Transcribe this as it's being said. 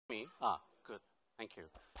Me? Good. Thank you.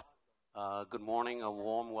 Good morning. A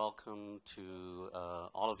warm welcome to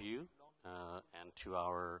all of you and to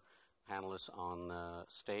our panelists on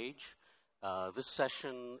stage. This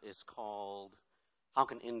session is called How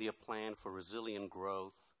Can India Plan for Resilient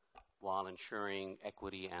Growth While Ensuring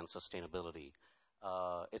Equity and Sustainability?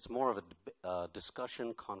 It's more of a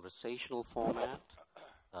discussion, conversational format.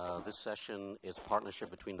 This session is a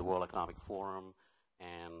partnership between the World Economic Forum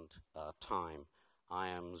and Time. I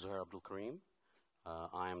am Zoher Abdoolcarim.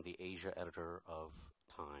 I am the Asia editor of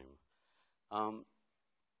Time.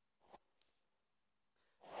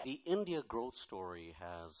 The India growth story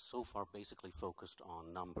has so far basically focused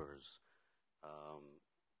on numbers,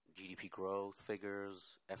 GDP growth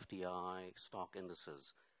figures, FDI, stock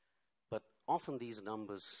indices. But often these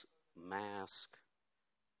numbers mask,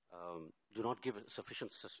 do not give it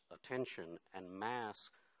sufficient attention and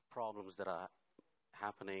mask problems that are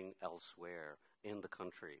happening elsewhere in the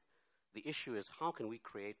country. The issue is how can we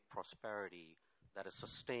create prosperity that is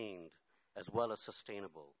sustained as well as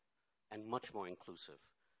sustainable and much more inclusive?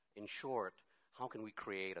 In short, how can we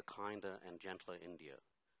create a kinder and gentler India?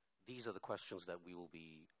 These are the questions that we will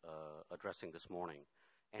be addressing this morning.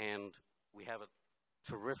 And we have a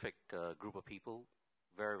terrific group of people,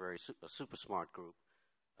 very super smart group.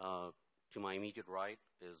 To my immediate right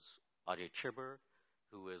is Ajay Chhibber,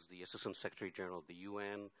 who is the Assistant Secretary General of the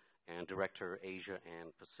UN and Director Asia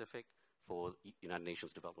and Pacific for the United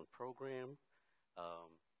Nations Development Program.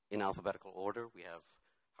 In alphabetical order, we have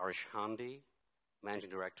Harish, Hande,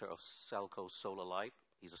 Managing Director of SELCO Solar Light.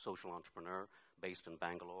 He's a social entrepreneur based in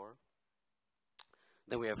Bangalore.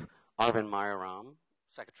 Then we have Arvind Mayaram,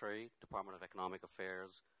 Secretary, Department of Economic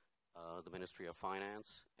Affairs, the Ministry of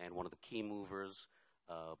Finance, and one of the key movers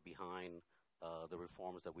behind the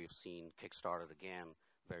reforms that we've seen kickstarted again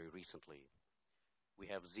very recently. We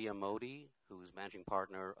have Mody, who's managing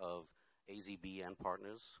partner of AZB and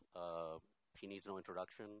Partners. She needs no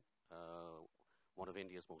introduction, one of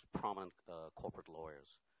India's most prominent corporate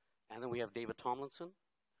lawyers. And then we have David Thomlinson,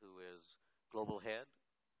 who is Global Head,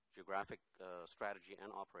 Geographic Strategy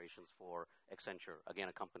and Operations for Accenture, again,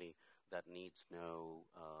 a company that needs no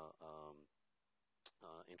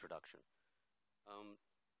introduction.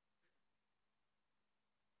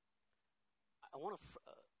 I want to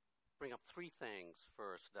bring up three things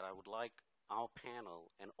first that I would like our panel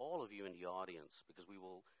and all of you in the audience, because we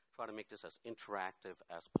will try to make this as interactive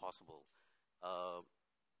as possible.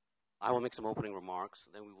 I will make some opening remarks,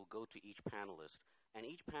 then we will go to each panelist, and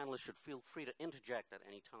each panelist should feel free to interject at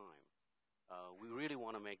any time. We really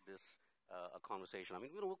want to make this a conversation. I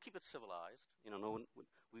mean, we'll keep it civilized. You know, no one,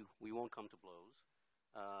 we won't come to blows,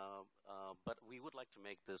 but we would like to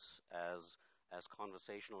make this as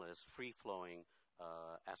conversational, as free-flowing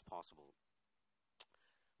as possible.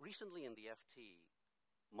 Recently in the FT,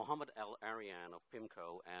 Mohammed Al-Aryan of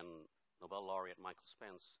PIMCO and Nobel laureate Michael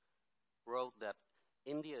Spence wrote that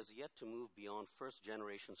India is yet to move beyond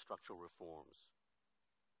first-generation structural reforms,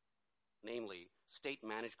 namely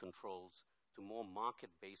state-managed controls, to more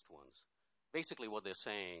market-based ones. Basically what they're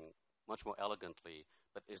saying, much more elegantly,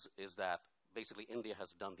 but is that basically India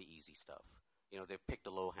has done the easy stuff. You know, they've picked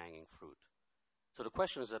the low-hanging fruit. So the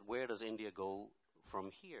question is that where does India go from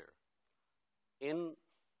here? In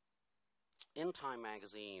Time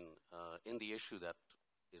magazine, in the issue that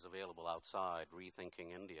is available outside,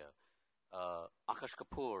 Rethinking India, Akash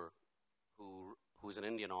Kapoor, who is an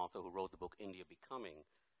Indian author who wrote the book India Becoming,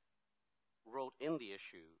 wrote in the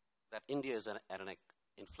issue that India is at an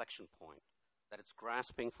inflection point, that it's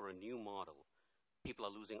grasping for a new model. People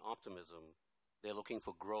are losing optimism. They're looking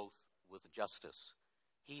for growth with justice.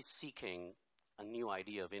 He's seeking a new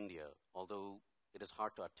idea of India, although it is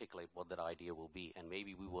hard to articulate what that idea will be, and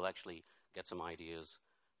maybe we will actually get some ideas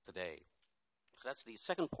today. So that's the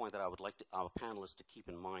second point that I would like our panelists to keep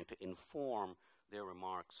in mind to inform their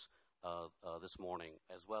remarks this morning,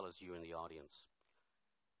 as well as you in the audience.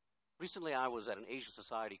 Recently, I was at an Asia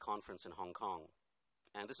Society conference in Hong Kong,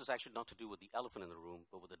 and this is actually not to do with the elephant in the room,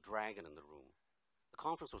 but with the dragon in the room. The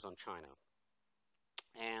conference was on China,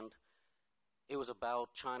 and it was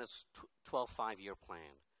about China's 12th five-year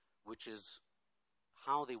plan, which is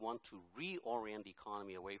how they want to reorient the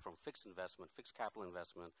economy away from fixed investment, fixed capital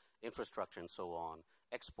investment, infrastructure, and so on,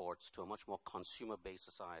 exports, to a much more consumer-based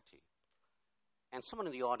society. And someone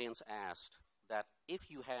in the audience asked that if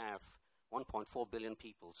you have 1.4 billion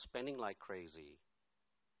people spending like crazy,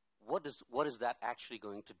 what is that actually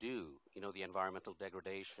going to do? You know, the environmental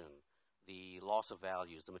degradation, the loss of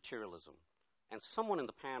values, the materialism. And someone in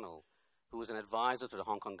the panel who was an advisor to the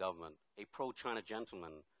Hong Kong government, a pro-China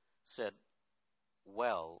gentleman, said,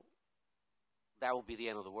 well, that will be the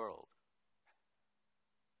end of the world.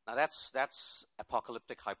 That's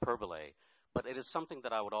apocalyptic hyperbole, but it is something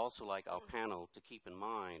that I would also like our panel to keep in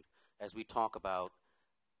mind as we talk about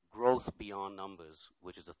growth beyond numbers,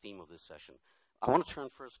 which is the theme of this session. I want to turn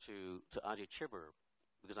first to Ajay Chhibber,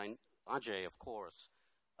 because Ajay, of course,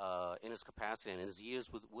 in his capacity and in his years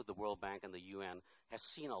with the World Bank and the UN, has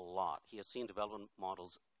seen a lot. He has seen development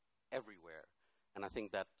models everywhere. And I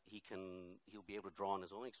think that he'll be able to draw on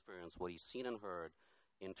his own experience, what he's seen and heard,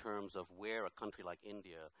 in terms of where a country like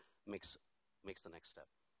India makes the next step.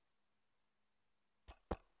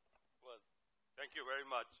 Well, thank you very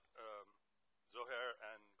much, Zoher,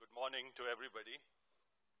 and good morning to everybody.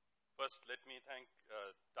 First, let me thank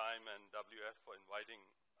Time and WF for inviting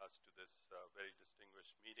us to this very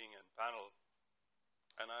distinguished meeting and panel.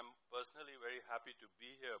 And I'm personally very happy to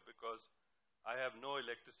be here because I have no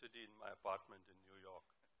electricity in my apartment in New York.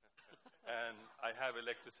 And I have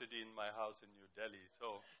electricity in my house in New Delhi.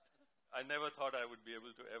 So I never thought I would be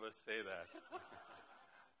able to ever say that.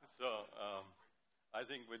 So I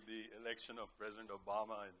think with the election of President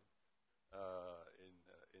Obama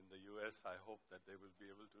in the US, I hope that they will be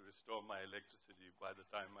able to restore my electricity by the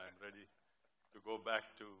time I'm ready to go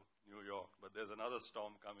back to New York. But there's another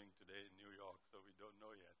storm coming today in New York, so we don't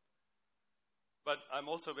know yet. But I'm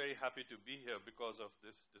also very happy to be here because of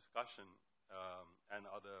this discussion and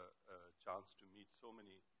other chance to meet so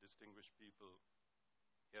many distinguished people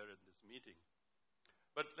here in this meeting.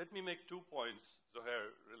 But let me make 2 points,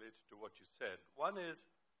 Zoher, related to what you said. One is,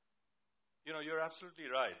 you're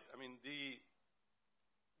absolutely right. I mean,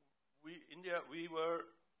 India, we were,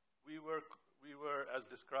 as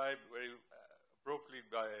described very appropriately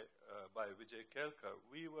by Vijay Kelkar,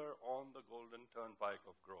 we were on the golden turnpike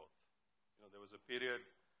of growth. There was a period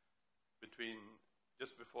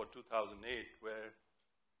just before 2008 where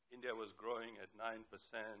India was growing at 9%.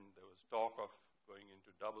 There was talk of going into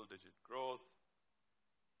double-digit growth.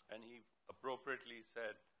 And he appropriately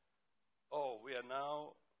said, we are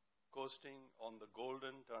now coasting on the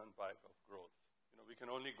golden turnpike of growth. We can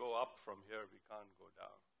only go up from here. We can't go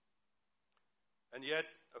down. And yet,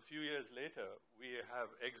 a few years later, we have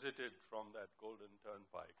exited from that golden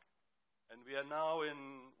turnpike. And we are now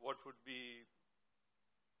in what would be,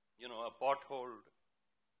 a potholed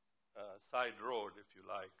side road, if you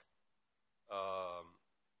like,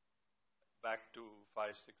 back to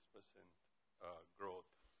 5-6% growth.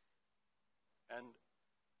 And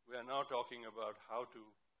we are now talking about how to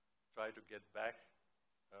try to get back,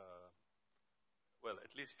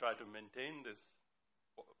 at least try to maintain this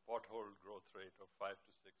pothole growth rate of 5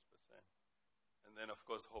 to 6%. And then, of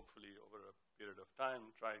course, hopefully over a period of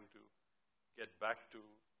time, trying to get back to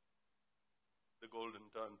the golden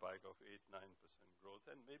turnpike of 8-9% growth,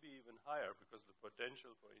 and maybe even higher, because the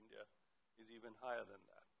potential for India is even higher than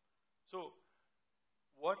that. So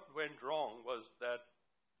what went wrong was that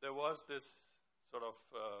there was this sort of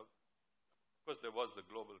course, there was the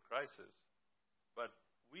global crisis, but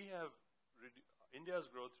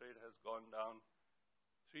India's growth rate has gone down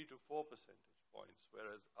 3 to 4 percentage points,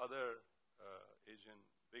 whereas other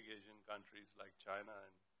big Asian countries like China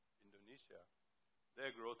and Indonesia,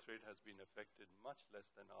 their growth rate has been affected much less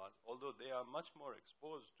than ours, although they are much more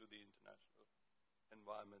exposed to the international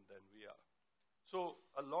environment than we are. So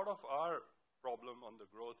a lot of our problem on the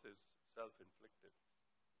growth is self-inflicted.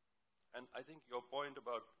 And I think your point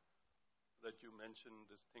about that you mentioned,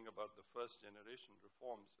 this thing about the first generation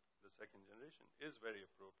reforms, the second generation, is very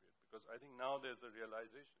appropriate, because I think now there's a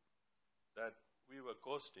realization that we were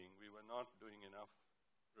coasting, we were not doing enough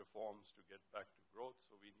reforms to get back to growth,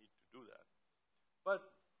 so we need to do that. But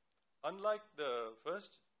unlike the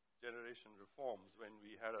first generation reforms, when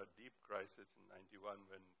we had a deep crisis in 91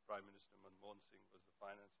 when Prime Minister Manmohan Singh was the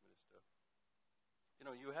finance minister,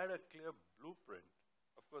 you had a clear blueprint,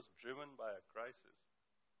 of course driven by a crisis,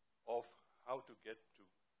 of how to get to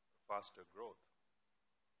faster growth.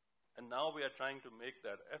 And now we are trying to make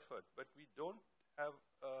that effort, but we don't have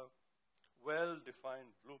a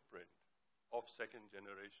well-defined blueprint of second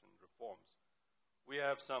generation reforms. We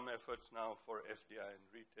have some efforts now for FDI in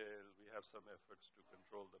retail. We have some efforts to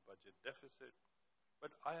control the budget deficit.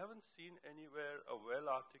 But I haven't seen anywhere a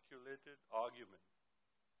well-articulated argument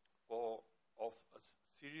of a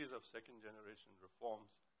series of second-generation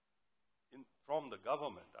reforms from the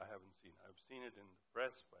government. I haven't seen. I've seen it in the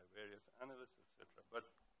press by various analysts, etc. But,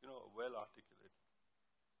 well-articulated.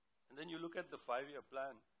 And then you look at the 5-year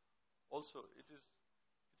plan. Also,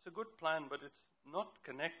 it's a good plan, but it's not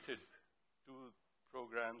connected to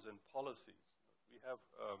programs and policies. We have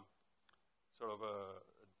sort of a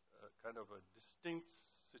kind of a distinct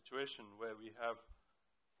situation where we have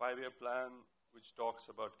 5-year plan which talks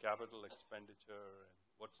about capital expenditure and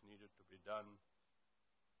what's needed to be done.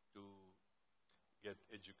 get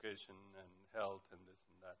education and health and this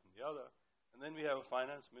and that and the other. And then we have a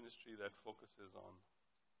finance ministry that focuses on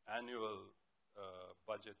annual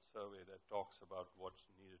budget survey that talks about what's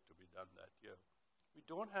needed to be done that year. We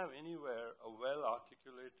don't have anywhere a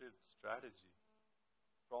well-articulated strategy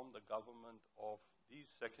from the government of these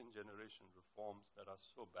second-generation reforms that are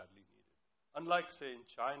so badly needed. Unlike, say, in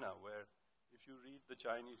China, where if you read the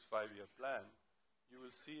Chinese 5-year plan, you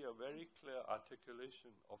will see a very clear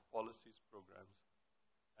articulation of policies, programs,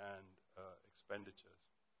 and expenditures.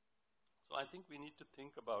 So I think we need to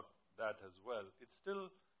think about that as well. It's still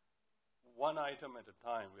one item at a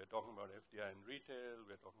time. We're talking about FDI in retail,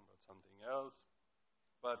 we're talking about something else,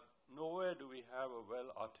 but nowhere do we have a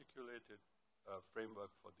well-articulated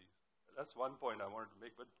framework for these. That's one point I wanted to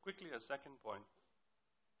make, but quickly a second point,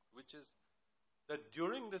 which is that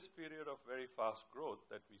during this period of very fast growth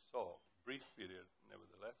that we saw, brief period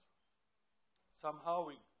nevertheless, somehow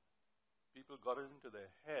people got it into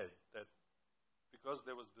their head that because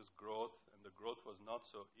there was this growth and the growth was not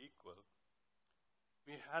so equal,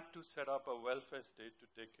 we had to set up a welfare state to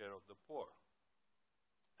take care of the poor.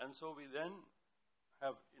 And so we then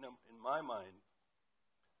have, in my mind,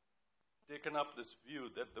 taken up this view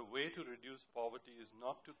that the way to reduce poverty is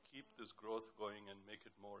not to keep this growth going and make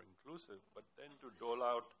it more inclusive, but then to dole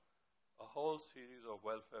out a whole series of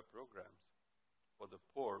welfare programs for the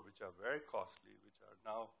poor, which are very costly, which are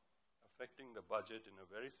now affecting the budget in a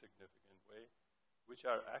very significant way, which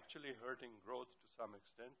are actually hurting growth to some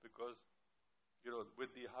extent because, with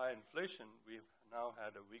the high inflation, we've now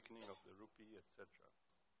had a weakening of the rupee, etc.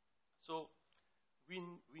 So we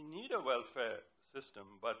need a welfare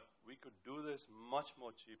system, but we could do this much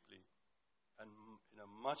more cheaply and in a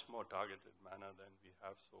much more targeted manner than we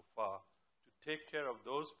have so far to take care of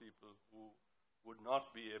those people who would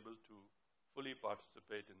not be able to fully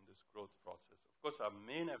participate in this growth process. Of course, our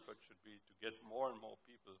main effort should be to get more and more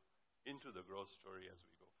people into the growth story as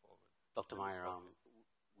we go forward. Dr. Mayaram,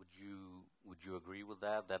 would you agree with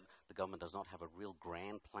that the government does not have a real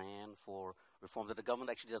grand plan for reform, that the government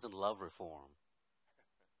actually doesn't love reform?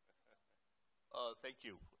 Thank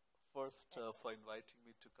you. First, for inviting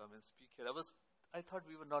me to come and speak here. I thought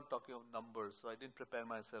we were not talking of numbers, so I didn't prepare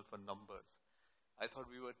myself for numbers. I thought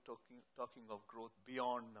we were talking of growth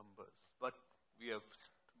beyond numbers, but we have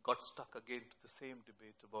got stuck again to the same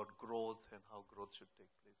debate about growth and how growth should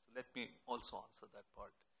take place. So let me also answer that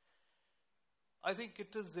part. I think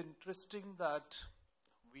it is interesting that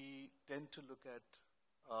we tend to look at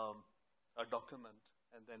a document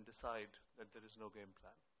and then decide that there is no game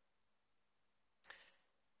plan.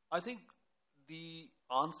 I think the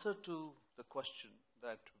answer to the question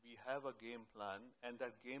that we have a game plan and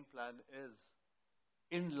that game plan is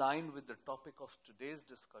in line with the topic of today's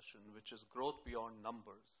discussion, which is growth beyond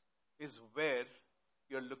numbers, is where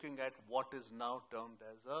you're looking at what is now termed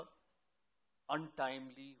as a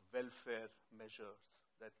untimely welfare measures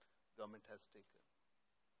that government has taken.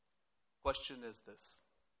 Question is this.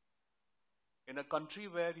 In a country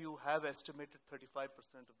where you have estimated 35%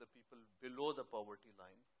 of the people below the poverty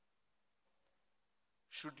line,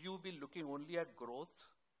 should you be looking only at growth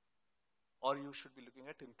or you should be looking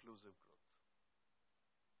at inclusive growth?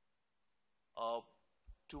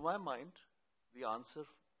 To my mind, the answer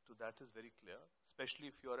to that is very clear, especially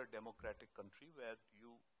if you are a democratic country where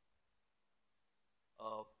you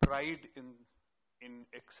pride in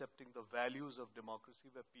accepting the values of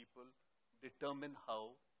democracy, where people determine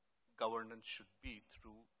how governance should be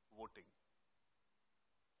through voting.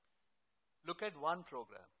 Look at one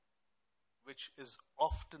program which is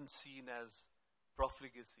often seen as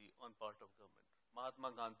profligacy on part of government. Mahatma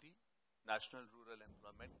Gandhi National Rural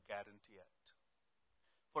Employment Guarantee Act.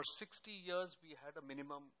 For 60 years, we had a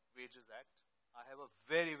Minimum Wages Act. I have a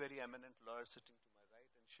very, very eminent lawyer sitting to my right,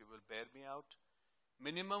 and she will bear me out.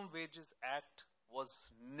 Minimum Wages Act was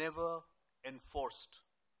never enforced,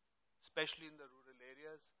 especially in the rural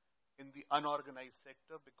areas, in the unorganized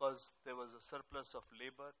sector, because there was a surplus of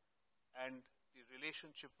labor, and the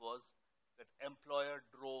relationship was that employer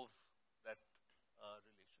drove that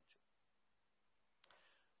relationship.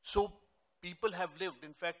 So people have lived.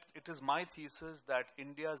 In fact, it is my thesis that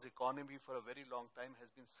India's economy for a very long time has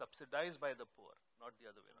been subsidized by the poor, not the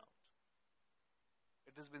other way around.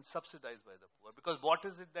 It has been subsidized by the poor. Because what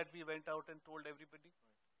is it that we went out and told everybody?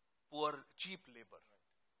 Poor, cheap labor.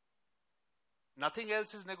 Nothing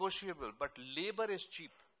else is negotiable, but labor is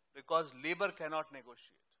cheap because labor cannot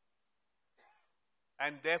negotiate.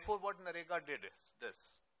 And therefore what Narega did is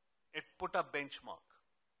this. It put a benchmark.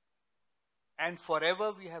 And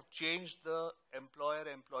forever we have changed the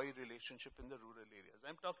employer-employee relationship in the rural areas.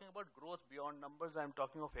 I'm talking about growth beyond numbers. I'm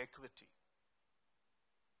talking of equity.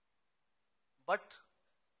 but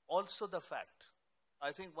also the fact.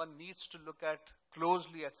 I think one needs to look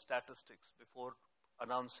closely at statistics before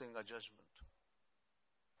announcing a judgment.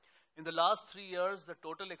 In the last 3 years, the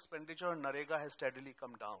total expenditure on Narega has steadily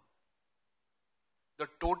come down. The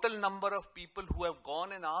total number of people who have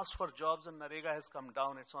gone and asked for jobs on Narega has come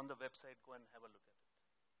down. It's on the website. Go and have a look at it.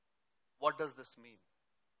 What does this mean?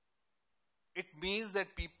 It means that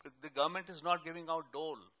the government is not giving out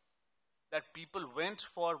dole. That people went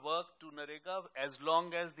for work to Narega as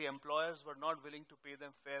long as the employers were not willing to pay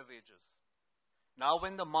them fair wages. Now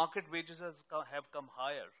when the market wages have come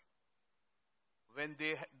higher, when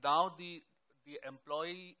the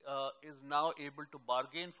employee is now able to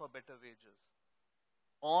bargain for better wages,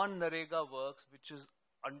 on Narega works, which is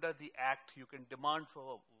under the Act, you can demand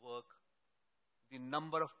for work, the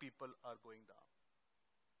number of people are going down.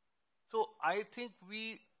 So I think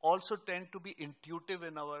we also tend to be intuitive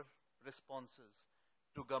in our responses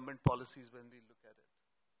to government policies when we look at it.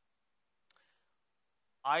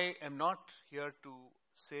 I am not here to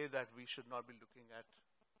say that we should not be looking at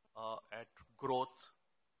growth.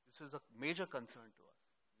 This is a major concern to us.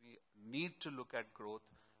 We need to look at growth.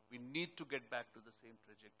 We need to get back to the same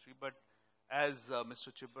trajectory. But as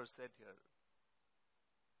Mr. Chhibber said here,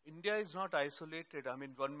 India is not isolated. I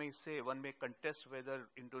mean, one may contest whether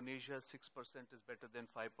Indonesia's 6% is better than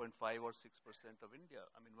 5.5 or 6% of India.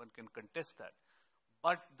 I mean, one can contest that.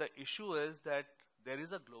 But the issue is that there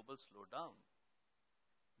is a global slowdown.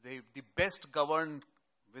 The best governed,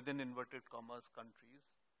 within inverted commas, countries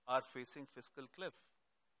are facing fiscal cliff.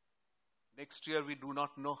 Next year, we do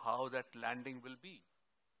not know how that landing will be.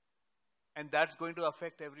 And that's going to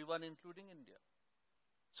affect everyone, including India.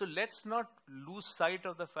 So let's not lose sight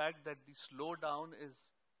of the fact that the slowdown is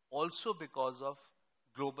also because of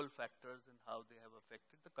global factors and how they have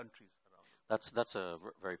affected the countries around. That's a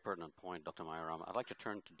very pertinent point, Dr. Mayaram. I'd like to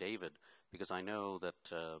turn to David, because I know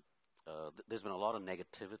that there's been a lot of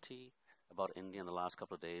negativity about India in the last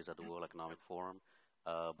couple of days at the World Economic Forum.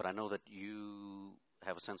 But I know that you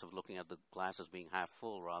have a sense of looking at the glass as being half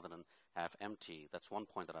full rather than half empty. That's one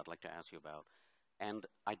point that I'd like to ask you about. And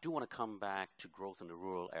I do want to come back to growth in the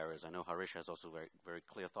rural areas. I know Harish has also very, very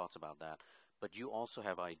clear thoughts about that. But you also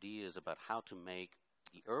have ideas about how to make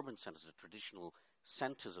the urban centers, the traditional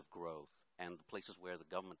centers of growth, and the places where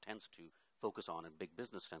the government tends to focus on and big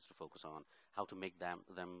business tends to focus on, how to make them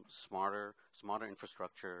smarter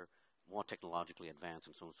infrastructure, more technologically advanced,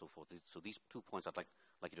 and so on and so forth. So these 2 points I'd like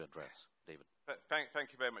you to address. David.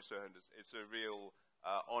 Thank you very much, Zoher. It's a real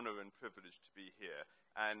honor and privilege to be here.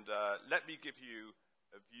 And let me give you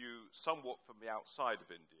a view somewhat from the outside of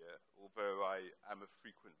India, although I am a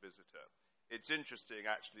frequent visitor. It's interesting,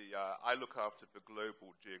 actually, I look after the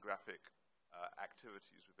global geographic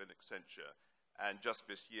activities within Accenture, and just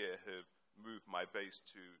this year have moved my base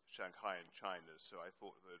to Shanghai in China. So I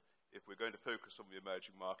thought that if we're going to focus on the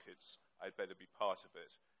emerging markets, I'd better be part of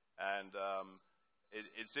it. And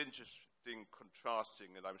it's interesting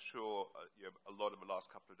contrasting, and I'm sure a lot of the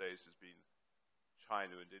last couple of days has been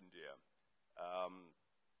China and India.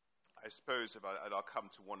 I suppose, and I'll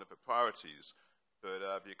come to one of the priorities,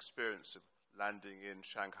 but the experience of landing in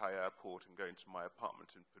Shanghai airport and going to my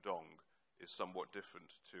apartment in Pudong is somewhat different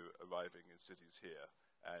to arriving in cities here.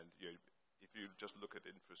 And if you just look at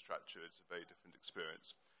infrastructure, it's a very different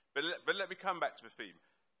experience. But let me come back to the theme.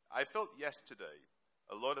 I felt yesterday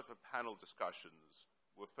a lot of the panel discussions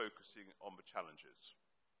were focusing on the challenges,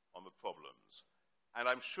 on the problems.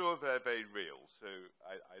 And I'm sure they're very real, so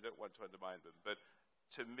I don't want to undermine them. But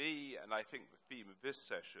to me, and I think the theme of this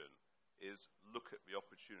session is look at the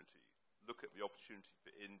opportunity. Look at the opportunity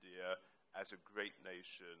for India as a great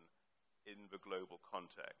nation in the global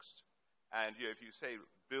context. And if you say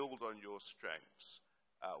build on your strengths,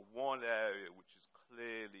 one area which is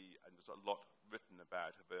clearly, and there's a lot written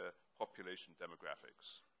about, are the population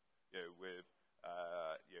demographics.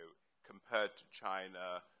 Compared to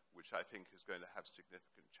China, which I think is going to have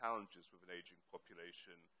significant challenges with an aging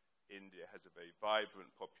population, India has a very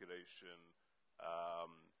vibrant population.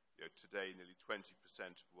 Today, nearly 20%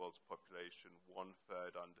 of the world's population,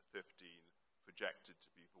 1/3 under 15, projected to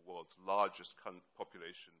be the world's largest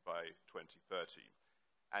population by 2030.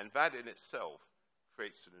 And that in itself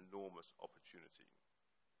creates an enormous opportunity.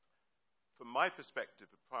 From my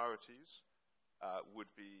perspective, the priorities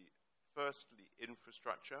would be, firstly,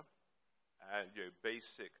 infrastructure, and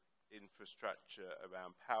basic infrastructure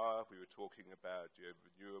around power. We were talking about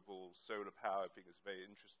renewables, solar power being a very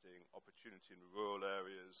interesting opportunity in rural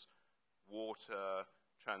areas, water,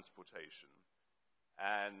 transportation.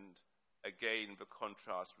 And again, the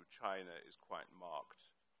contrast with China is quite marked.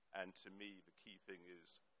 And to me, the key thing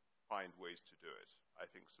is find ways to do it. I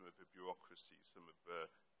think some of the bureaucracy, some of the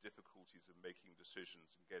difficulties of making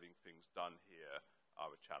decisions and getting things done here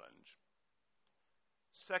are a challenge.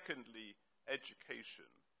 Secondly, education,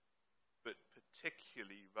 but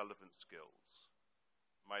particularly relevant skills.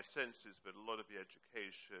 My sense is that a lot of the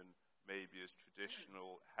education, maybe as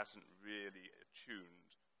traditional, hasn't really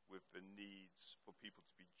attuned with the needs for people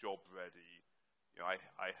to be job ready. You know,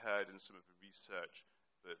 I heard in some of the research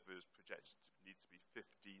that there's projected to need to be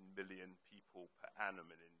 15 million people per annum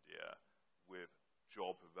in India with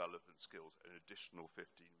job relevant skills, an additional 15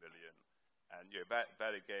 million. And you know,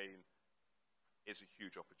 that again is a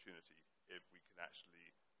huge opportunity if we can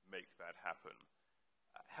actually make that happen.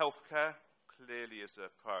 Healthcare clearly is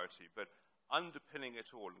a priority, but underpinning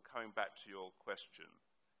it all, and coming back to your question,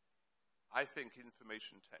 I think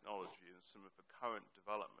information technology and some of the current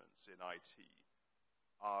developments in IT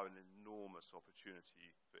are an enormous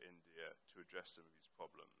opportunity for India to address some of these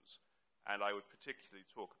problems. And I would particularly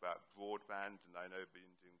talk about broadband, and I know the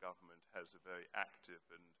Indian government has a very active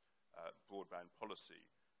and broadband policy,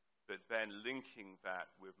 but then linking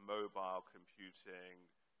that with mobile computing,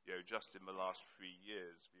 you know, just in the last 3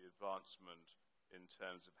 years, the advancement in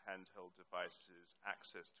terms of handheld devices,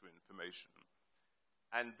 access to information.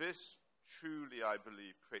 And this truly, I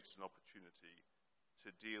believe, creates an opportunity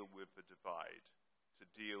to deal with the divide, to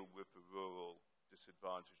deal with the rural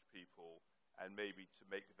disadvantaged people, and maybe to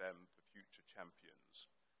make them the future champions.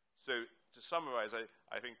 So to summarize, I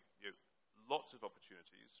think you know, lots of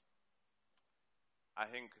opportunities. I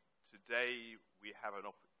think today we have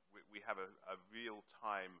a real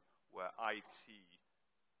time where IT,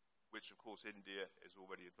 which of course India is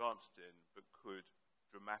already advanced in, but could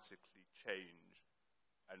dramatically change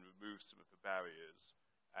and remove some of the barriers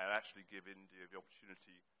and actually give India the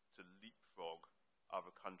opportunity to leapfrog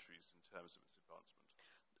other countries in terms of its advancement.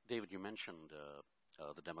 David, you mentioned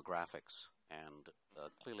the demographics, and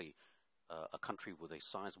clearly a country with a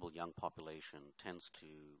sizable young population tends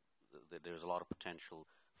to, there's a lot of potential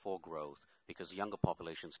for growth because younger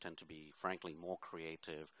populations tend to be, frankly, more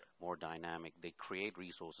creative, more dynamic. They create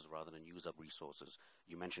resources rather than use up resources.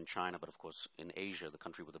 You mentioned China, but of course in Asia, the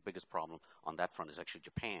country with the biggest problem on that front is actually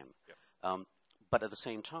Japan. Yeah. But at the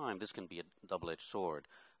same time, this can be a double-edged sword.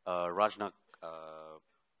 Rajya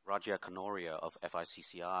Kanoria of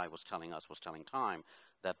FICCI was telling Time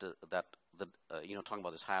that talking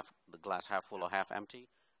about this the glass half full or half empty,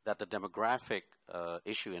 that the demographic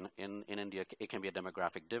issue in India, it can be a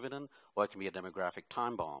demographic dividend or it can be a demographic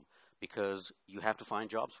time bomb because you have to find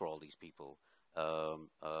jobs for all these people.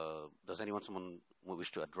 Does someone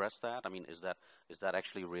wish to address that? I mean, is that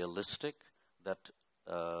actually realistic that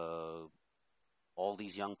all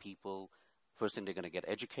these young people, first thing, they're going to get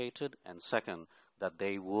educated, and second, that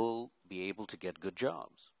they will be able to get good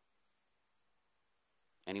jobs?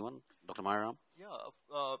 Anyone? Dr. Mayaram? Yeah,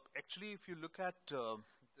 actually, if you look at the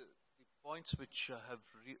points which have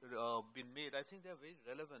been made, I think they're very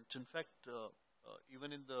relevant. In fact,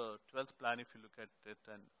 even in the 12th plan, if you look at it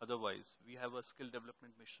and otherwise, we have a skill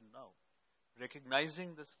development mission now.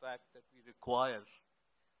 Recognizing this fact that we require,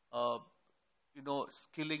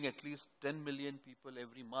 skilling at least 10 million people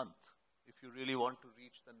every month if you really want to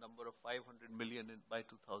reach the number of 500 million by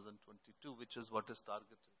 2022, which is what is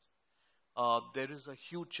targeted. There is a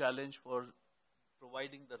huge challenge for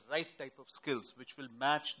providing the right type of skills which will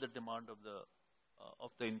match the demand of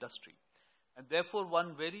the industry. And therefore,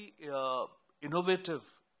 one very innovative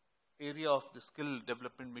area of the skill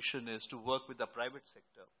development mission is to work with the private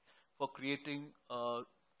sector for creating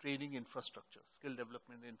training infrastructure, skill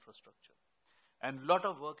development infrastructure. And a lot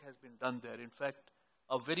of work has been done there. In fact,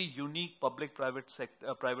 a very unique public-private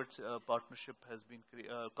partnership has been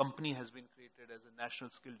company has been created as a national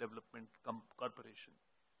skill development corporation,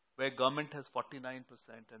 where government has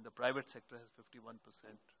 49% and the private sector has 51%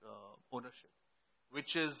 ownership.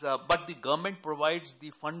 Which is, but the government provides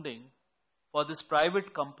the funding for this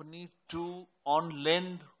private company to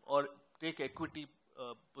lend or take equity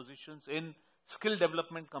positions in skill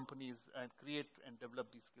development companies and create and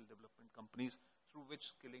develop these skill development companies through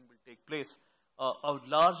which skilling will take place. A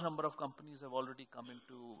large number of companies have already come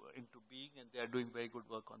into being, and they are doing very good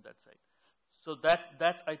work on that side. So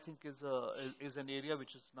that I think is an area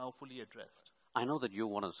which is now fully addressed. I know that you're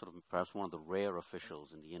perhaps one of the rare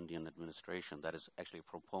officials in the Indian administration that is actually a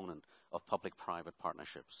proponent of public-private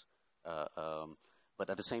partnerships. But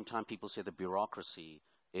at the same time, people say the bureaucracy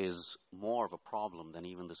is more of a problem than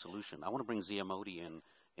even the solution. I want to bring Zia Mody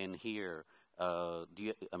in here. I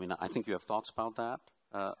think you have thoughts about that?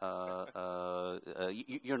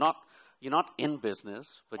 You're not in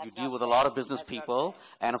business, but you That's deal not with a fair. lot of business That's not people, fair.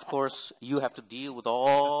 and of course you have to deal with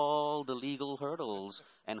all the legal hurdles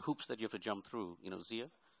and hoops that you have to jump through. Zia?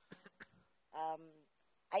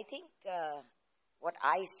 I think what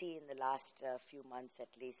I see in the last few months at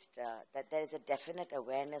least, that there is a definite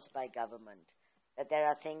awareness by government that there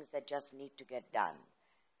are things that just need to get done.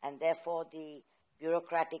 And therefore the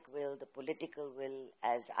bureaucratic will, the political will,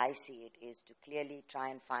 as I see it, is to clearly try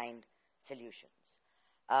and find solutions.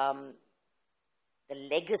 The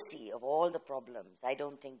legacy of all the problems, I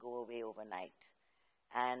don't think go away overnight.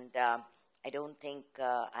 And I don't think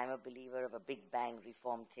I'm a believer of a big bang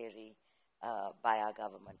reform theory by our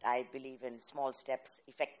government. I believe in small steps,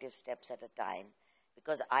 effective steps at a time,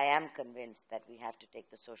 because I am convinced that we have to take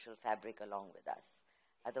the social fabric along with us.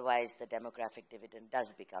 Otherwise, the demographic dividend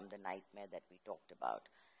does become the nightmare that we talked about.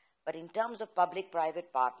 But in terms of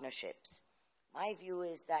public-private partnerships, my view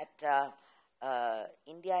is that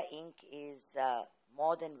India Inc. is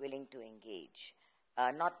more than willing to engage,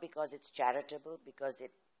 not because it's charitable, because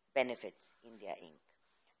it benefits India Inc.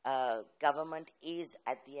 Government is,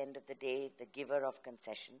 at the end of the day, the giver of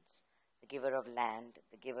concessions, the giver of land,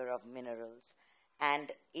 the giver of minerals,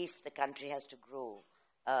 and if the country has to grow,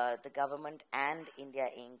 the government and India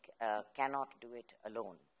Inc. Cannot do it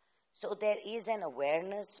alone. So there is an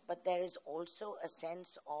awareness, but there is also a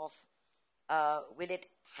sense of, will it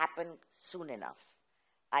happen soon enough?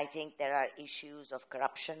 I think there are issues of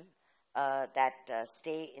corruption that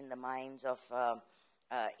stay in the minds of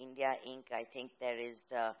India Inc. I think there is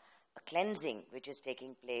a cleansing which is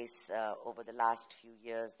taking place over the last few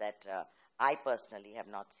years that I personally have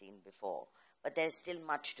not seen before. But there is still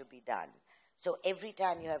much to be done. So every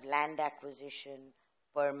time you have land acquisition,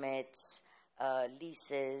 permits,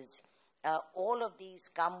 leases, all of these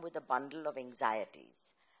come with a bundle of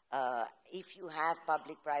anxieties. If you have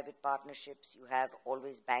public-private partnerships, you have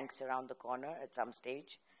always banks around the corner at some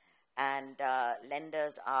stage, and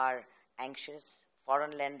lenders are anxious.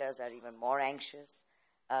 Foreign lenders are even more anxious.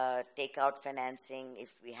 Takeout financing, if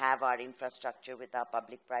we have our infrastructure with our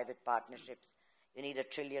public-private partnerships, you need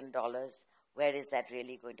 $1 trillion. Where is that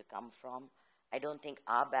really going to come from? I don't think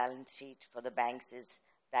our balance sheet for the banks is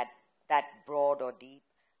that broad or deep.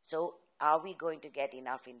 So are we going to get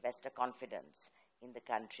enough investor confidence in the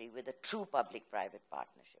country with a true public-private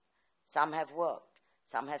partnership? Some have worked.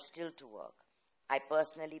 Some have still to work. I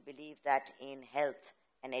personally believe that in health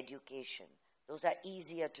and education, those are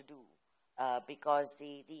easier to do because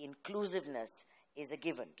the inclusiveness is a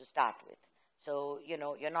given to start with. So,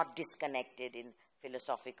 you're not disconnected in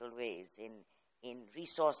philosophical ways. In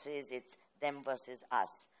resources, it's them versus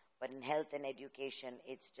us. But in health and education,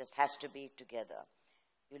 it just has to be together.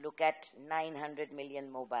 You look at 900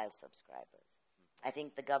 million mobile subscribers. I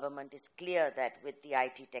think the government is clear that with the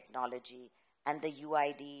IT technology and the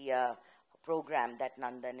UID program that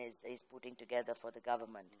Nandan is putting together for the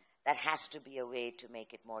government, that has to be a way to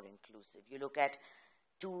make it more inclusive. You look at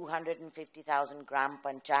 250,000 gram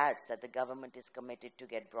panchayats that the government is committed to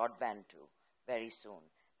get broadband to very soon.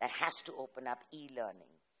 That has to open up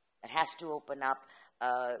e-learning. That has to open up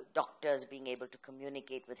doctors being able to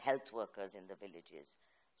communicate with health workers in the villages.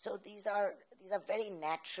 So these are very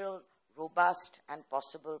natural, robust, and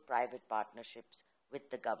possible private partnerships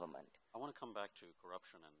with the government. I want to come back to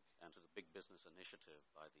corruption and to the big business initiative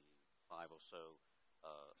by the 5 or so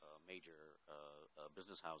major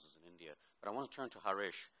business houses in India. But I want to turn to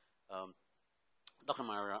Harish. Dr.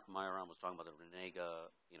 Mayaram was talking about the Renega,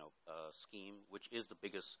 scheme, which is the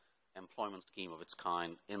biggest employment scheme of its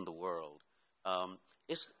kind in the world.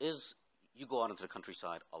 You go out into the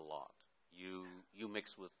countryside a lot. You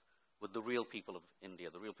mix with the real people of India.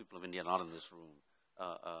 The real people of India are not in this room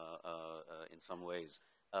in some ways.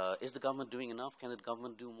 Is the government doing enough? Can the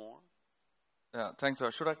government do more? Yeah, thanks.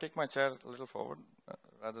 Should I take my chair a little forward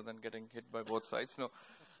rather than getting hit by both sides? No.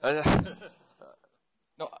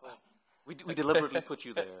 No. We deliberately put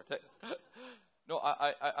you there. No,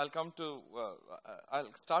 I'll come to,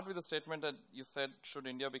 I'll start with a statement that you said, should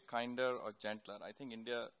India be kinder or gentler? I think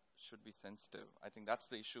India should be sensitive. I think that's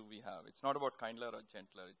the issue we have. It's not about kinder or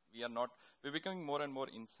gentler. We're becoming more and more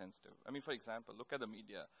insensitive. I mean, for example, look at the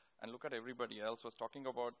media and look at everybody else was talking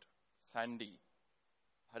about Sandy,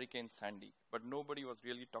 Hurricane Sandy, but nobody was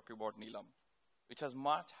really talking about Neelam, which has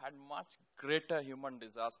had much greater human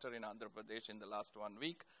disaster in Andhra Pradesh in the last 1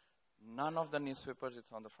 week. None of the newspapers,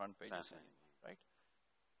 it's on the front pages anymore, right?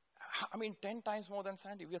 I mean, 10 times more than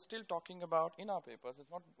Sandy. We are still talking about, in our papers, it's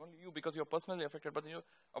not only you because you're personally affected, but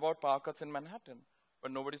about power cuts in Manhattan.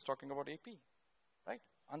 But nobody's talking about AP, right?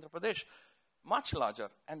 Andhra Pradesh, much larger.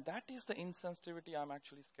 And that is the insensitivity I'm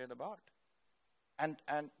actually scared about. And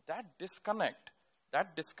that disconnect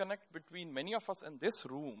between many of us in this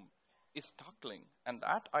room is startling. And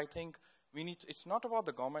that, I think, we need, it's not about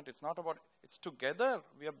the government, it's together.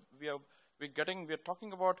 We're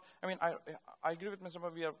talking about, I mean, I agree with Mr.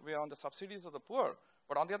 Mody, we are on the subsidies of the poor.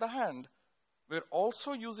 But on the other hand, we're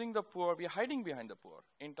also using the poor, we are hiding behind the poor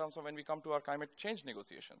in terms of when we come to our climate change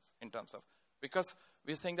negotiations, because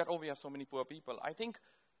we're saying that, we have so many poor people. I think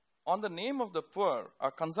on the name of the poor,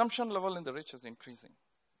 our consumption level in the rich is increasing,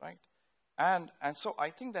 right? And so I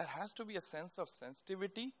think there has to be a sense of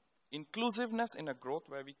sensitivity, inclusiveness in a growth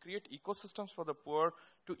where we create ecosystems for the poor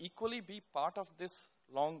to equally be part of this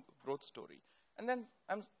long growth story. And then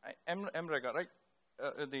MREGA, right?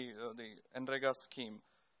 The NREGA scheme.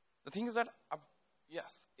 The thing is that,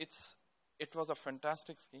 yes, it was a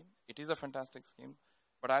fantastic scheme. It is a fantastic scheme.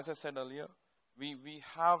 But as I said earlier, we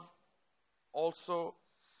have also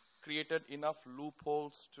created enough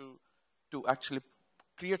loopholes to actually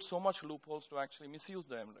create so much loopholes to actually misuse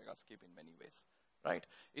the NREGA scheme in many ways, right?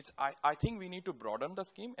 I think we need to broaden the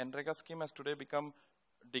scheme. NREGA scheme has today become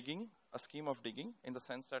a scheme of digging, in the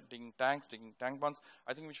sense that digging tanks, digging tank bunds.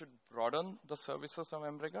 I think we should broaden the services of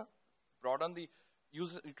NREGA, broaden the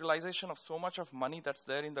utilization of so much of money that's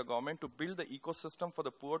there in the government to build the ecosystem for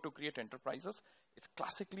the poor to create enterprises. It's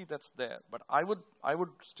classically that's there, but I would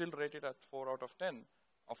still rate it at 4 out of 10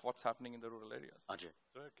 of what's happening in the rural areas. Ajay.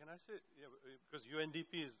 So can I say, because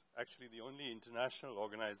UNDP is actually the only international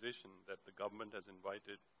organization that the government has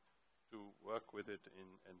invited to work with it in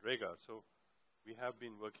NREGA. So we have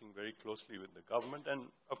been working very closely with the government, and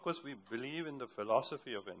of course we believe in the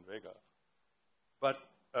philosophy of NREGA. But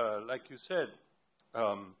like you said,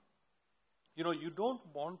 you don't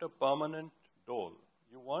want a permanent dole.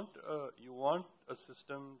 You want a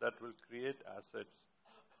system that will create assets,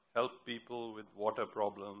 help people with water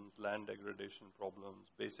problems, land degradation problems,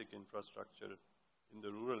 basic infrastructure in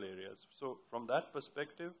the rural areas. So from that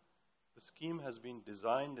perspective, the scheme has been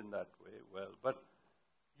designed in that way well. But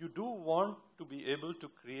you do want to be able to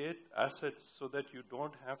create assets so that you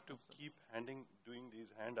don't have to keep doing these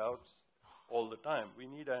handouts all the time. We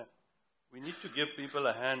need to give people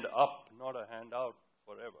a hand up, not a handout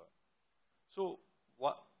forever. So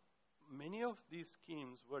many of these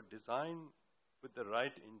schemes were designed with the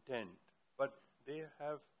right intent, but they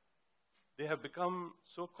have become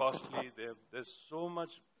so costly. There's so much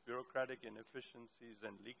bureaucratic inefficiencies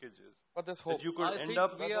and leakages. But there's hope. That you could I end think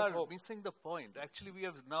up. we are missing the point. Actually, we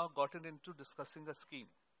have now gotten into discussing a scheme.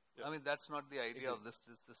 Yeah. I mean, that's not the idea of this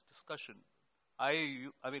discussion. I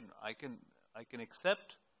can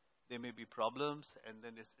accept there may be problems, and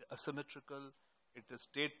then it's asymmetrical, it is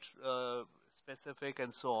state specific,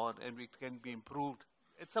 and so on, and it can be improved.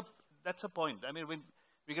 That's a point. I mean,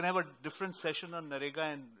 we can have a different session on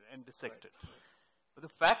NREGA and dissect it. But the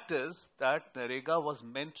fact is that NREGA was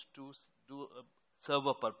meant to serve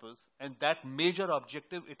a purpose, and that major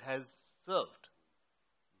objective it has served,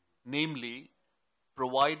 namely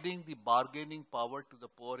providing the bargaining power to the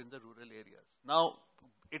poor in the rural areas. Now,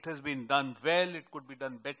 it has been done well, it could be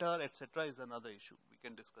done better, etc. is another issue. We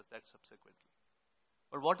can discuss that subsequently.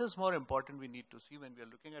 But what is more important we need to see when we are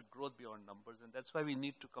looking at growth beyond numbers, and that's why we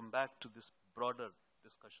need to come back to this broader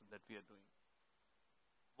discussion that we are doing.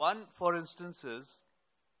 One, for instance, is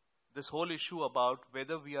this whole issue about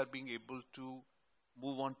whether we are being able to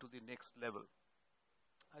move on to the next level.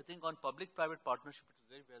 I think on public-private partnership, it is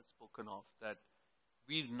very well spoken of that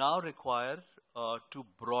we now require to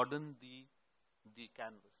broaden the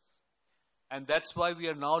canvas. And that's why we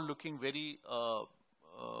are now looking very,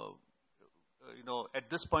 at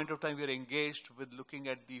this point of time, we are engaged with looking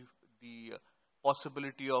at the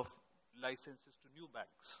possibility of licenses to new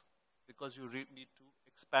banks, because you need to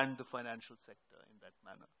expand the financial sector in that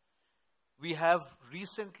manner. We have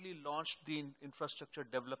recently launched the Infrastructure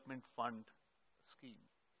Development Fund scheme,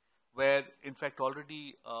 where in fact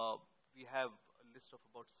already we have a list of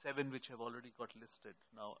about 7 which have already got listed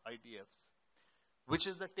now, IDFs, which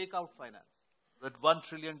is the takeout finance. That $1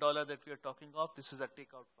 trillion that we are talking of, this is a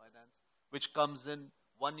takeout finance, which comes in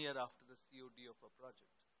 1 year after the COD of a project.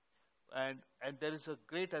 And there is a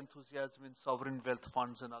great enthusiasm in sovereign wealth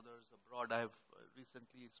funds and others abroad. I have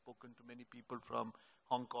recently spoken to many people from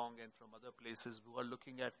Hong Kong and from other places who are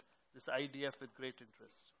looking at this IDF with great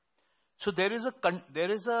interest. So there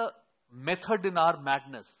is a method in our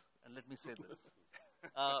madness, and let me say this.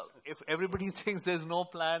 If everybody thinks there's no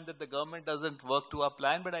plan, that the government doesn't work to our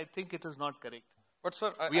plan, but I think it is not correct. But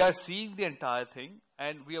sir, we are seeing the entire thing,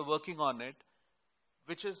 and we are working on it,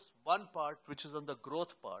 which is one part, which is on the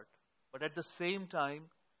growth part. But at the same time,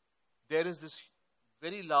 there is this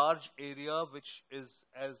very large area which is,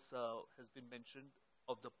 as has been mentioned,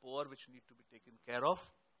 of the poor which need to be taken care of.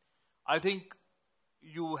 I think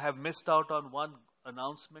you have missed out on one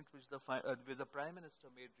announcement which the Prime Minister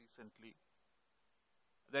made recently.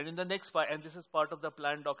 That in the next 5, and this is part of the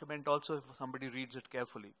plan document also if somebody reads it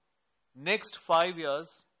carefully. Next 5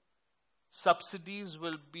 years, subsidies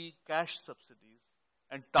will be cash subsidies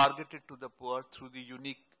and targeted to the poor through the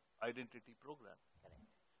unique identity program.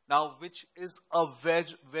 Now, which is a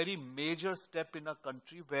very major step in a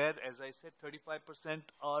country where, as I said, 35%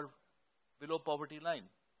 are below poverty line.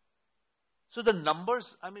 So the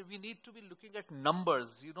numbers, I mean, we need to be looking at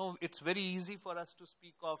numbers. You know, it's very easy for us to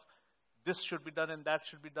speak of this should be done and that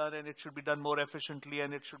should be done and it should be done more efficiently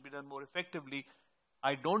and it should be done more effectively.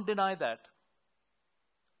 I don't deny that.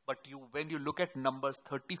 But when you look at numbers,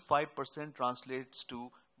 35% translates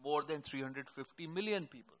to more than 350 million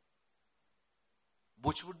people,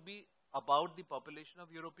 which would be about the population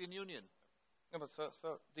of European Union. No, but sir,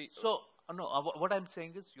 what I'm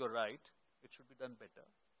saying is you're right. It should be done better.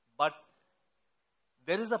 But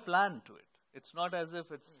there is a plan to it. It's not as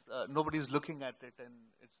if it's nobody's looking at it and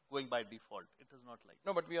it's going by default. It is not like that.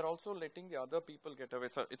 No, but we are also letting the other people get away.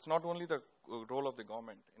 So it's not only the role of the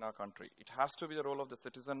government in our country. It has to be the role of the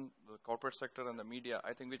citizen, the corporate sector and the media,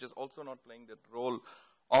 I think, which is also not playing the role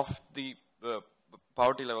of the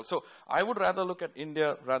poverty level. So I would rather look at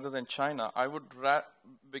India rather than China. I would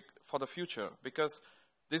for the future, because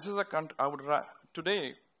this is a country,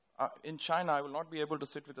 today, in China, I will not be able to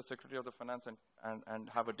sit with the Secretary of the Finance and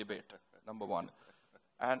have a debate, number one.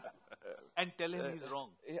 And tell him he's wrong.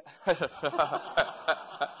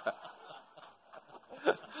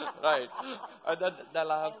 Right. And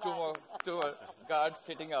then I'll have two more guards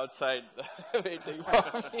sitting outside waiting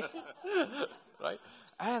for me. Right.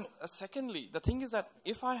 And secondly, the thing is that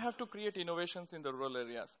if I have to create innovations in the rural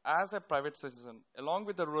areas as a private citizen, along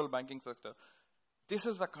with the rural banking sector, this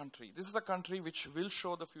is a country which will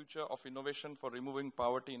show the future of innovation for removing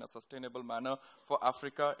poverty in a sustainable manner for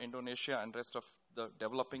Africa, Indonesia, and rest of the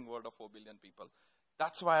developing world of 4 billion people.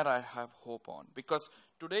 That's where I have hope on. Because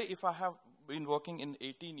today, if I have been working in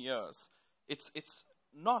 18 years, it's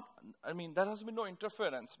not, I mean, there has been no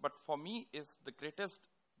interference, but for me, is the greatest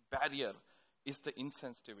barrier is the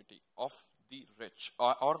insensitivity of the rich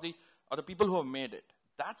or the people who have made it.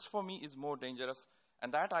 That's for me is more dangerous,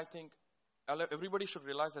 and that I think everybody should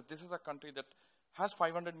realize that this is a country that has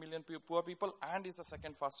 500 million poor people and is the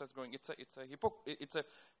second fastest growing. It's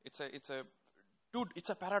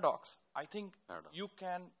a paradox. I think you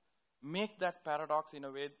can make that paradox in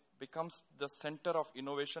a way becomes the center of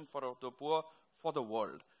innovation for the poor for the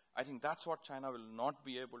world. I think that's what China will not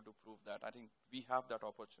be able to prove that. I think we have that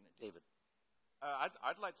opportunity. David.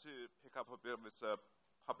 I'd like to pick up a bit of this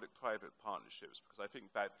public-private partnerships, because I think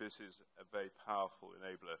that this is a very powerful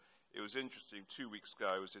enabler. It was interesting, 2 weeks ago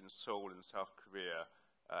I was in Seoul in South Korea,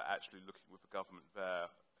 actually looking with the government there,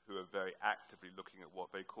 who are very actively looking at what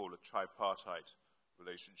they call a tripartite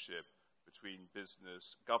relationship between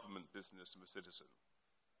business, government, business, and the citizen.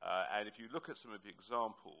 And if you look at some of the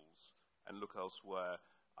examples and look elsewhere,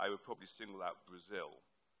 I would probably single out Brazil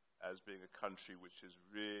as being a country which has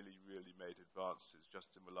really, really made advances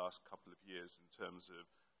just in the last couple of years in terms of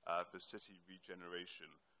the city regeneration.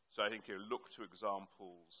 So I think you look to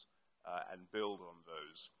examples and build on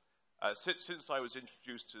those. Since I was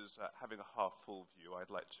introduced as having a half-full view,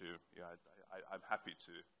 I'd like to, I'm happy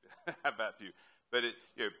to have that view. But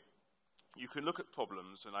you can look at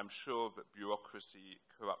problems, and I'm sure that bureaucracy,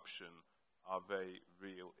 corruption are very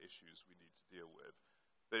real issues we need to deal with.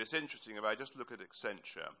 But it's interesting, if I just look at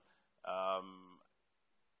Accenture,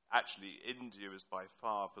 actually India is by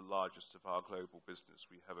far the largest of our global business.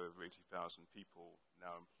 We have over 80,000 people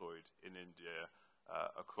now employed in India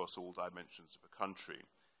across all dimensions of the country.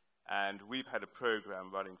 And we've had a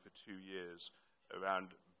program running for 2 years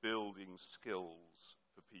around building skills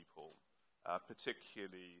for people,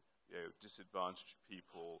 particularly disadvantaged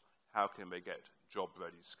people. How can they get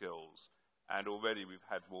job-ready skills? And already we've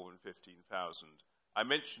had more than 15,000. I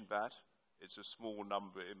mentioned that. It's a small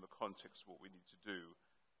number in the context of what we need to do.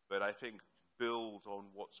 But I think build on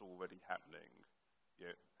what's already happening,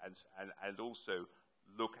 and also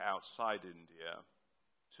look outside India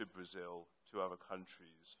to Brazil, to other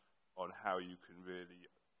countries, on how you can really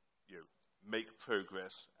make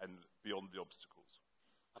progress and beyond the obstacles.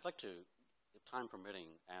 I'd like to, if time permitting,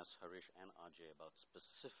 ask Harish and Ajay about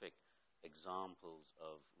specific examples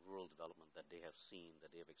of rural development that they have seen, that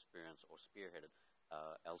they have experienced or spearheaded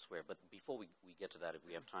elsewhere. But before we get to that, if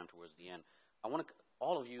we have time towards the end,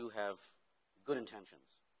 all of you have good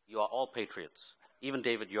intentions. You are all patriots. Even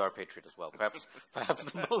David, you are a patriot as well. Perhaps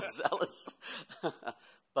the most zealous.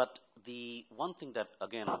 But the one thing that,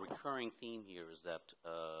 again, a recurring theme here is that,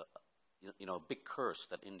 a big curse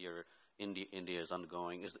that India is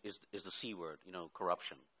undergoing is the C word,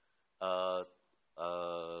 corruption. I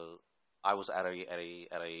was at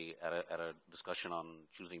a discussion on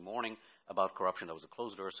Tuesday morning about corruption. That was a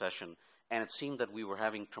closed door session, and it seemed that we were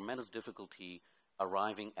having tremendous difficulty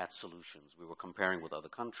arriving at solutions. We were comparing with other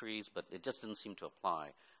countries, but it just didn't seem to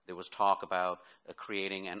apply. There was talk about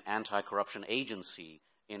creating an anti-corruption agency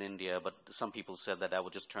in India, but some people said that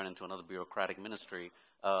would just turn into another bureaucratic ministry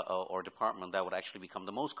or department that would actually become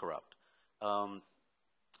the most corrupt.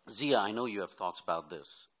 Zia, I know you have thoughts about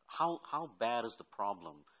this. How bad is the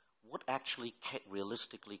problem? What actually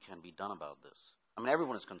realistically can be done about this? I mean,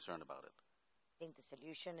 everyone is concerned about it. I think the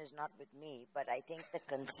solution is not with me, but I think the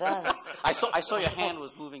concerns. I saw your hand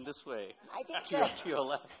was moving this way. I think to your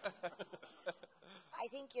left. I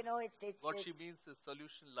think it's. What she means is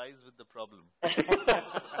solution lies with the problem. I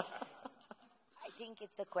think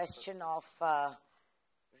it's a question of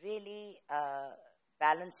really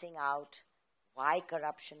balancing out why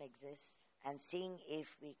corruption exists and seeing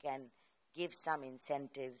if we can give some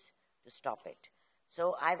incentives to stop it.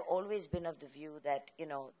 So I've always been of the view that,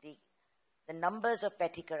 the numbers of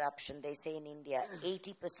petty corruption, they say in India,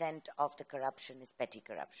 80% of the corruption is petty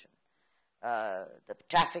corruption. The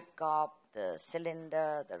traffic cop, the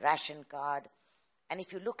cylinder, the ration card. And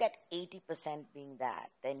if you look at 80% being that,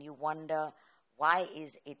 then you wonder, why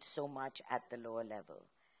is it so much at the lower level?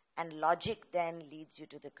 And logic then leads you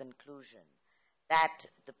to the conclusion that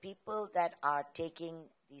the people that are taking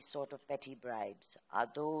these sort of petty bribes are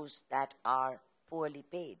those that are poorly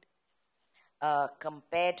paid.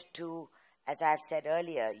 Compared to, as I've said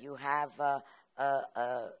earlier, you have a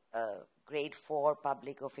grade 4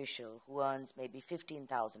 public official who earns maybe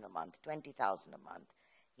 15,000 a month, 20,000 a month.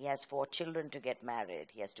 He has 4 children to get married.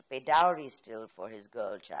 He has to pay dowry still for his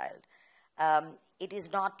girl child. It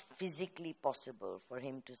is not physically possible for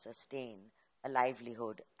him to sustain a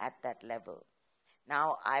livelihood at that level.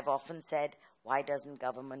 Now, I've often said, why doesn't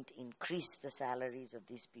government increase the salaries of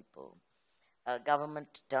these people?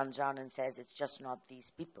 Government turns around and says it's just not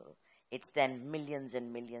these people. It's then millions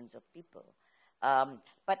and millions of people.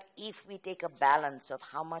 But if we take a balance of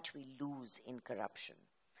how much we lose in corruption,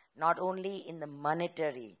 not only in the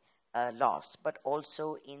monetary loss, but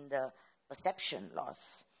also in the perception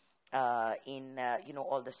loss, in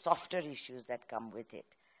all the softer issues that come with it,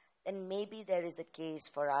 then maybe there is a case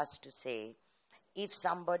for us to say, if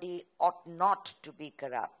somebody ought not to be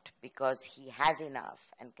corrupt because he has enough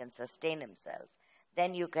and can sustain himself,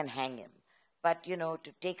 then you can hang him. But, to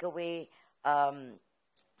take away, to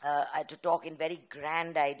talk in very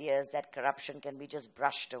grand ideas that corruption can be just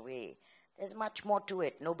brushed away, there's much more to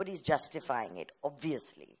it. Nobody's justifying it,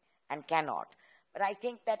 obviously, and cannot. But I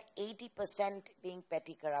think that 80% being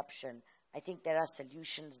petty corruption, I think there are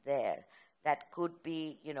solutions there that could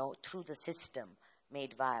be, through the system,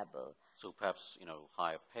 made viable. So perhaps,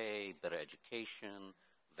 higher pay, better education,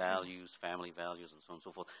 values, family values, and so on and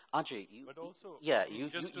so forth. Ajay,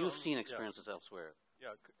 you've seen experiences elsewhere.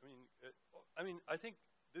 Yeah, I think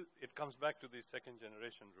it comes back to these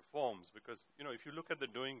second-generation reforms because, if you look at the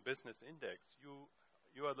Doing Business Index,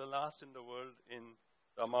 you are the last in the world in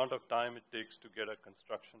the amount of time it takes to get a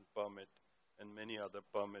construction permit and many other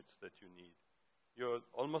permits that you need. You're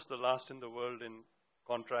almost the last in the world in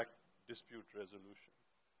contract dispute resolution.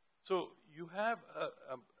 So you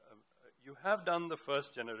have done the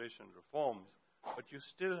first generation reforms, but you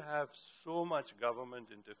still have so much government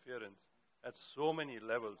interference at so many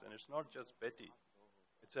levels, and it's not just petty,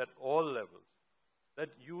 it's at all levels, that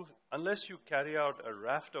unless you carry out a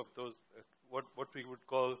raft of those, what we would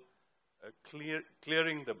call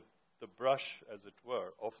clearing the brush, as it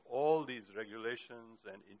were, of all these regulations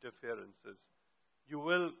and interferences, you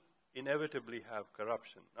will inevitably have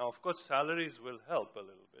corruption. Now, of course, salaries will help a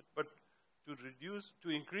little bit, but to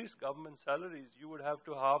increase government salaries, you would have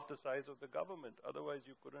to halve the size of the government. Otherwise,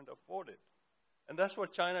 you couldn't afford it. And that's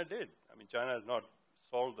what China did. China has not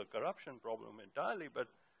solved the corruption problem entirely, but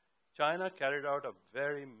China carried out a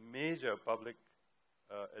very major public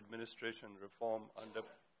administration reform under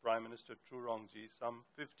Prime Minister Zhu Rongji some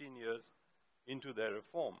 15 years into their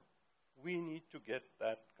reform. We need to get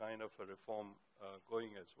that kind of a reform going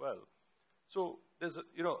as well. So there's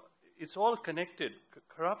it's all connected.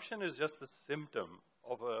 Corruption is just the symptom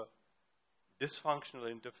of a dysfunctional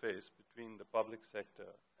interface between the public sector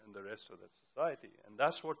and the rest of the society. And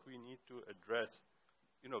that's what we need to address.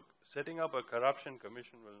 Setting up a corruption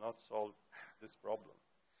commission will not solve this problem.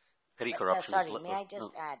 Petty corruption may I just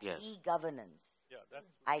add, e-governance,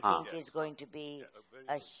 I think is going to be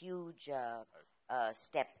a huge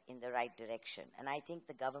step in the right direction. And I think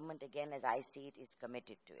the government, again, as I see it, is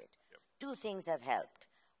committed to it. Yep. Two things have helped.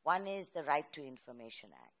 One is the Right to Information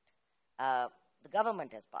Act. The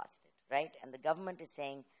government has passed it, right? And the government is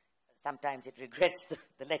saying, sometimes it regrets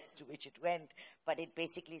the length to which it went, but it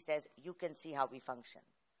basically says, you can see how we function.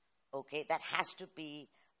 Okay, that has to be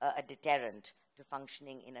a deterrent to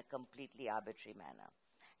functioning in a completely arbitrary manner.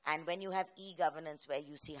 And when you have e-governance where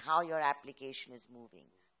you see how your application is moving,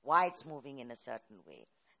 why it's moving in a certain way,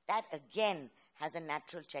 that again has a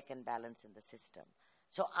natural check and balance in the system.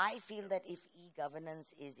 So I feel that if e-governance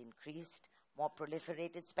is increased, more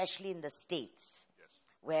proliferated, especially in the states,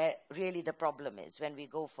 where really the problem is, when we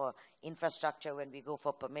go for infrastructure, when we go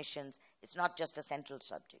for permissions, it's not just a central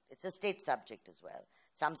subject, it's a state subject as well.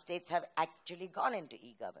 Some states have actually gone into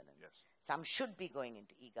e-governance. Yes. Some should be going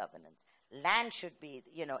into e-governance. Land should be,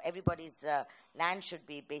 everybody's land should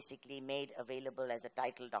be basically made available as a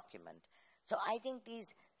title document. So I think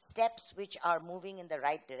these steps which are moving in the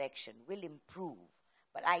right direction will improve.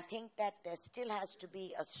 But I think that there still has to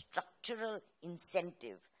be a structural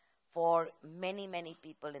incentive for many, many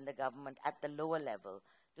people in the government at the lower level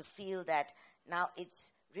to feel that now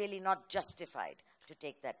it's really not justified to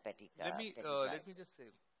take that petty Let me just say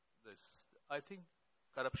this. I think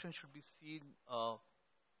corruption should be seen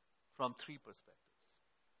from three perspectives.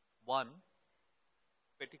 One,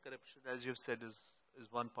 petty corruption, as you've said,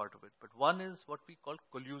 is one part of it. But one is what we call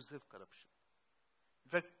collusive corruption.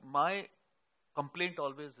 In fact, my complaint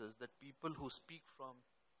always is that people who speak from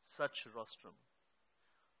such rostrum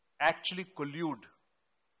actually collude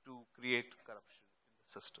to create corruption in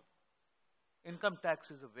the system. Income tax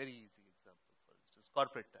is a very easy example, for instance,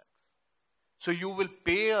 corporate tax. So you will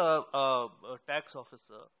pay a tax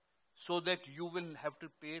officer so that you will have to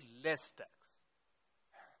pay less tax.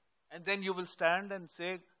 And then you will stand and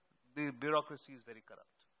say the bureaucracy is very corrupt.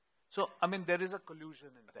 So, there is a collusion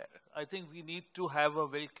in there. I think we need to have a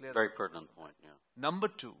very clear... Very pertinent point, yeah. Number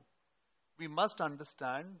two, we must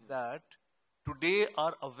understand that today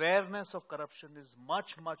our awareness of corruption is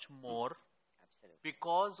much, much more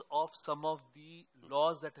because of some of the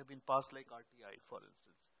laws that have been passed, like RTI, for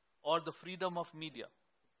instance, or the freedom of media.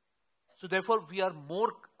 So therefore, we are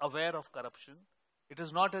more aware of corruption. It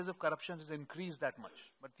is not as if corruption has increased that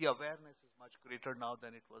much, but the awareness is much greater now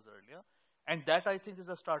than it was earlier. And that, I think, is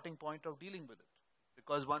a starting point of dealing with it.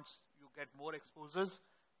 Because once you get more exposures,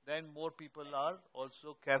 then more people are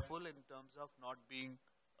also careful in terms of not being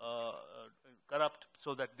corrupt,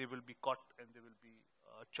 so that they will be caught and they will be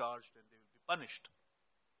charged and they will be punished.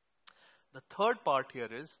 The third part here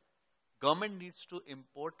is government needs to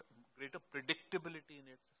import greater predictability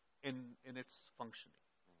in its functioning.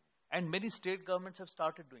 And many state governments have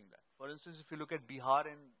started doing that. For instance, if you look at Bihar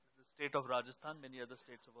and the state of Rajasthan, many other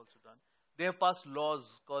states have also done. They have passed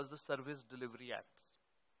laws called the Service Delivery Acts,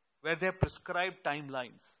 where they have prescribed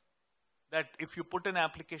timelines. That if you put an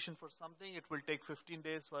application for something, it will take 15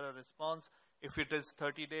 days for a response. If it is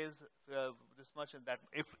 30 days, this much and that.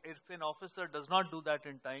 If an officer does not do that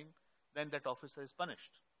in time, then that officer is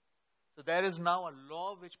punished. So there is now a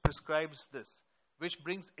law which prescribes this, which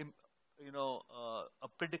brings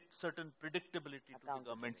certain predictability to the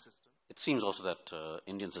government system. It seems also that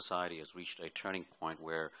Indian society has reached a turning point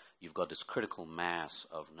where you've got this critical mass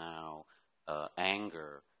of now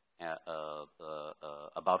anger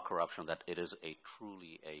about corruption, that it is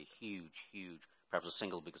truly a huge, perhaps the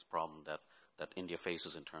single biggest problem that India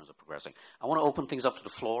faces in terms of progressing. I want to open things up to the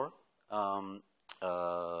floor.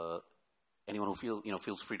 Anyone who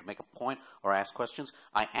feels free to make a point or ask questions.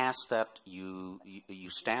 I ask that you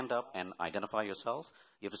stand up and identify yourself.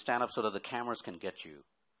 You have to stand up so that the cameras can get you.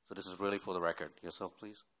 So this is really for the record. Yourself,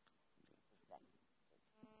 please.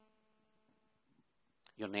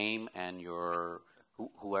 Your name and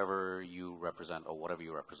whoever you represent or whatever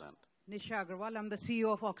you represent. Nisha Agarwal, I'm the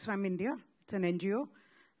CEO of Oxfam India. It's an NGO.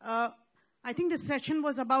 I think this session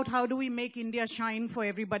was about how do we make India shine for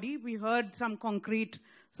everybody. We heard some concrete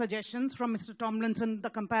suggestions from Mr. Thomlinson, the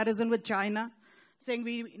comparison with China, saying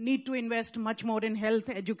we need to invest much more in health,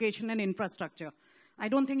 education, and infrastructure. I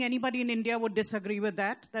don't think anybody in India would disagree with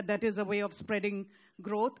that is a way of spreading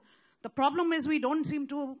growth. The problem is we don't seem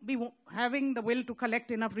to be having the will to collect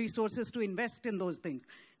enough resources to invest in those things.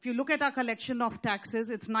 If you look at our collection of taxes,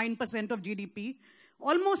 it's 9% of GDP.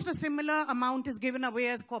 Almost a similar amount is given away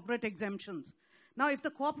as corporate exemptions. Now, if the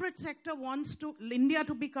corporate sector wants India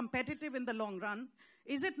to be competitive in the long run,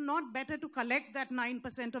 is it not better to collect that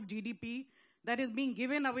 9% of GDP that is being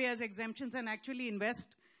given away as exemptions and actually invest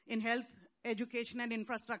in health, education, and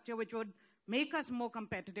infrastructure, which would make us more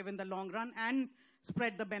competitive in the long run and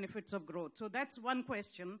spread the benefits of growth? So that's one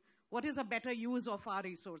question. What is a better use of our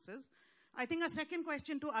resources? I think a second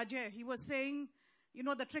question to Ajay. He was saying, you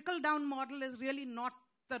know, the trickle-down model is really not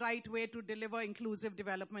the right way to deliver inclusive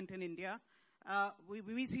development in India.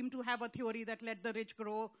 We seem to have a theory that let the rich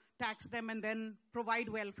grow, tax them, and then provide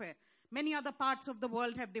welfare. Many other parts of the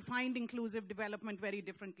world have defined inclusive development very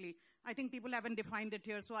differently. I think people haven't defined it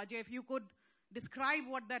here. So Ajay, if you could describe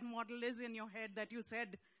what that model is in your head that you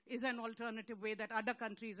said is an alternative way that other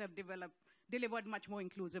countries have delivered much more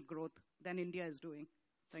inclusive growth than India is doing.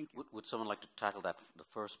 Thank you. Would someone like to tackle that, the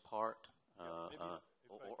first part?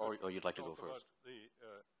 Or you'd like to go first?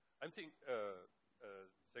 I think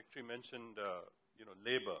Secretary mentioned,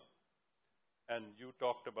 labor, and you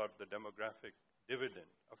talked about the demographic dividend.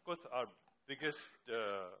 Of course, our biggest,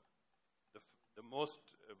 the most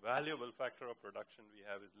valuable factor of production we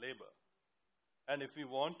have is labor. And if we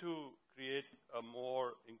want to create a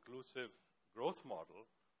more inclusive growth model,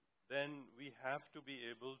 then we have to be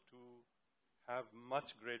able to have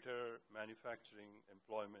much greater manufacturing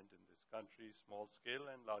employment in this country, small scale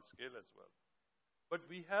and large scale as well. But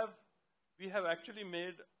we have actually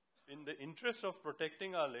made, in the interest of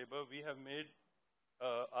protecting our labor, we have made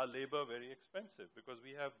our labor very expensive because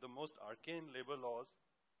we have the most arcane labor laws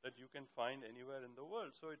that you can find anywhere in the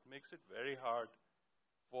world. So it makes it very hard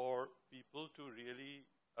for people to really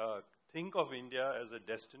think of India as a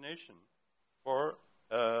destination for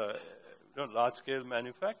large-scale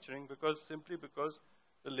manufacturing simply because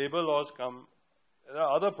the labor laws come. There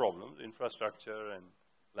are other problems, infrastructure and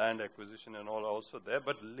land acquisition and all also there,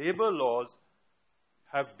 but labor laws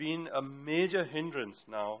have been a major hindrance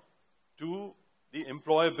now to the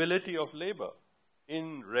employability of labor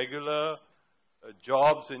in regular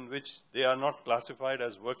jobs in which they are not classified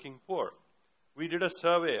as working poor. We did a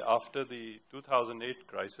survey after the 2008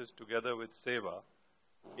 crisis together with SEVA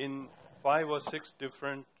in 5 or 6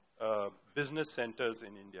 different business centers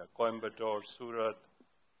in India, Coimbatore, Surat,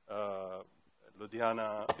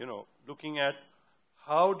 Ludhiana, looking at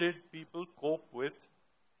how did people cope with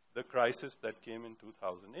the crisis that came in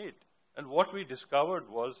 2008. And what we discovered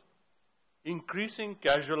was increasing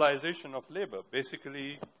casualization of labor,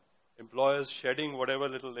 basically employers shedding whatever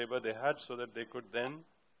little labor they had so that they could then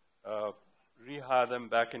rehire them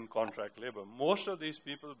back in contract labor. Most of these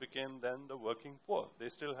people became then the working poor. They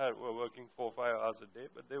still were working 4 or 5 hours a day,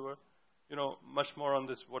 but they were, much more on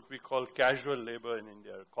this, what we call casual labor in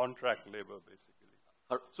India, contract labor,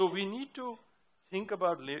 basically. So we need to think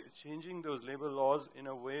about changing those labor laws in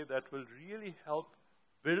a way that will really help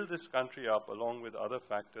build this country up, along with other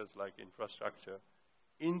factors like infrastructure,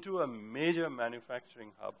 into a major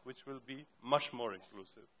manufacturing hub, which will be much more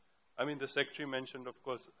inclusive. I mean, the Secretary mentioned, of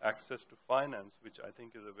course, access to finance, which I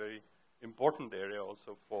think is a very important area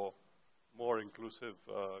also for more inclusive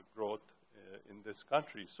growth in this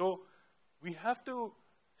country. So we have to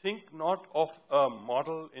think not of a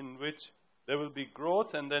model in which there will be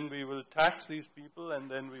growth and then we will tax these people and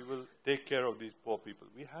then we will take care of these poor people.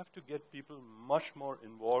 We have to get people much more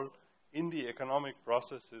involved in the economic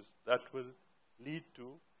processes that will lead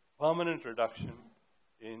to permanent reduction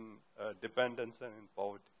in dependence and in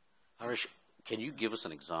poverty. Harish, can you give us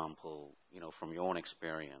an example, from your own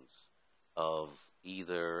experience of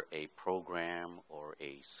either a program or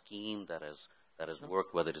a scheme that has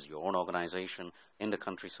worked, whether it is your own organization in the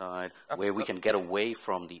countryside, where we can get away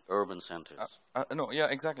from the urban centers? No, yeah,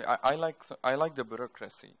 exactly. I like the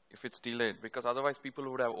bureaucracy if it's delayed, because otherwise people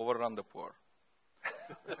would have overrun the poor.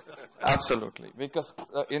 Absolutely, because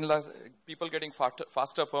people getting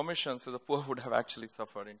faster permissions, so the poor would have actually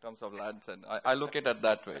suffered in terms of lands, and I look at it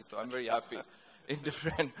that way. So I'm very happy.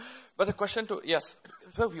 Indifferent. But the question yes,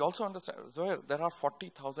 so we also understand, Zoher, there are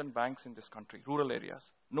 40,000 banks in this country, rural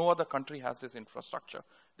areas. No other country has this infrastructure.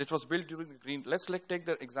 This was built during the green. Let's take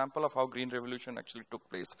the example of how Green Revolution actually took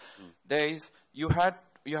place. You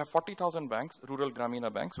have 40,000 banks, rural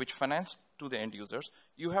Gramina banks, which financed to the end users.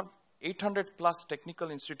 You have 800 plus technical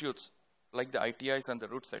institutes like the ITIs and the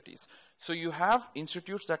root cities. So you have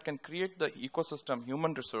institutes that can create the ecosystem,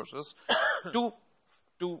 human resources, to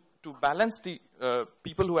balance the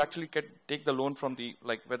people who actually take the loan from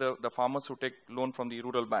whether the farmers who take loan from the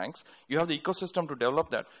rural banks. You have the ecosystem to develop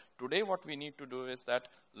that. Today what we need to do is that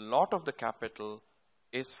a lot of the capital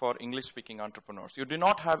is for English-speaking entrepreneurs. You do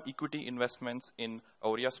not have equity investments in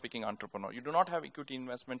Oriya-speaking entrepreneur. You do not have equity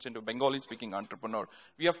investments into Bengali-speaking entrepreneur.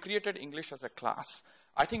 We have created English as a class.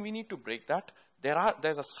 I think we need to break that.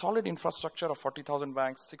 There's a solid infrastructure of 40,000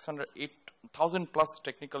 banks, 8,000 plus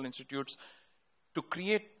technical institutes to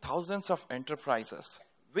create thousands of enterprises,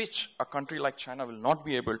 which a country like China will not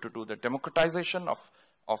be able to do. The democratization of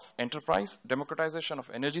enterprise, democratization of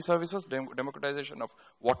energy services, democratization of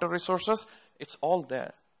water resources, it's all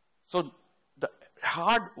there. So the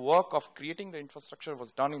hard work of creating the infrastructure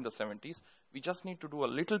was done in the 70s. We just need to do a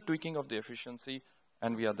little tweaking of the efficiency,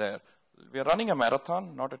 and we are there. We are running a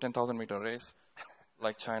marathon, not a 10,000-meter race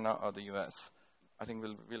like China or the US. I think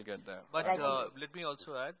we'll get there. But let me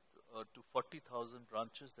also add to 40,000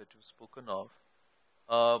 branches that you've spoken of,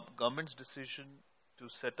 government's decision to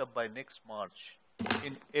set up by next March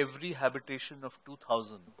in every habitation of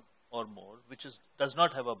 2,000 or more, which does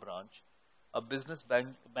not have a branch, a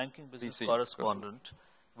banking business BC, correspondent,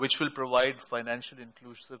 which will provide financial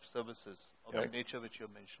inclusive services of the nature which you're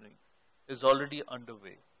mentioning, is already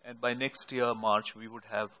underway. And by next year, March, we would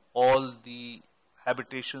have all the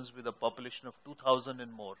habitations with a population of 2,000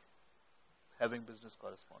 and more having business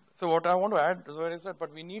correspondents. So what I want to add is that,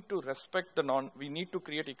 but we need to respect we need to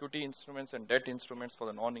create equity instruments and debt instruments for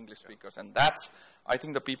the non-English speakers. And that's, I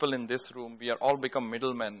think the people in this room, we are all become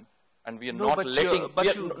middlemen. And we are not letting.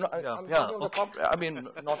 I mean,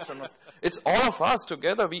 not so much. It's all of us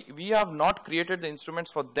together. We have not created the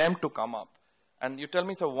instruments for them to come up. And you tell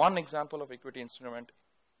me, so one example of equity instrument,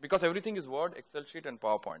 because everything is Word, Excel sheet, and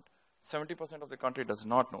PowerPoint. 70% of the country does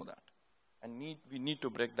not know that, and we need to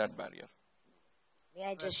break that barrier. May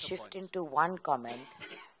I just shift into one comment,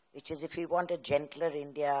 which is if we want a gentler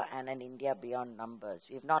India and an India beyond numbers,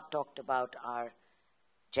 we've not talked about our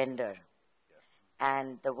gender.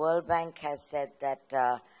 And the World Bank has said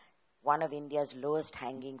that one of India's lowest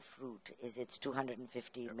hanging fruit is its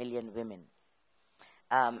 250 million women.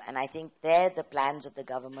 And I think the plans of the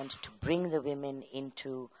government to bring the women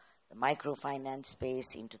into the microfinance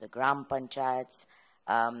space, into the Gram Panchayats,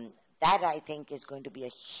 that I think is going to be a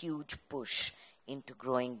huge push into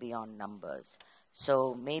growing beyond numbers.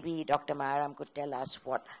 So maybe Dr. Mayaram could tell us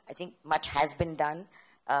what, I think much has been done,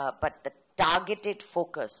 but the targeted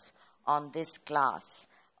focus on this class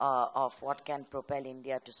of what can propel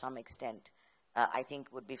India to some extent, I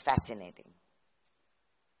think would be fascinating.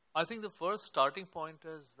 I think the first starting point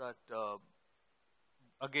is that,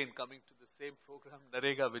 again, coming to the same program,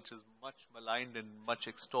 NREGA, which is much maligned and much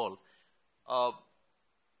extolled,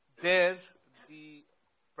 there the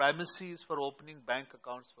primacy is for opening bank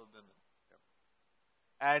accounts for women.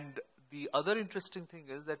 And the other interesting thing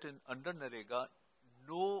is that under NREGA,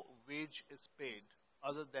 no wage is paid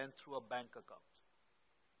other than through a bank account.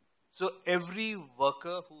 So every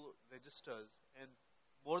worker who registers, and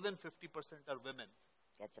more than 50% are women,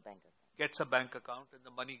 gets a bank account, and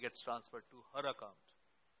the money gets transferred to her account.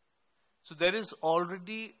 So there is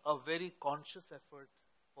already a very conscious effort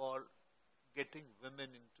for getting women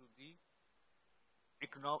into the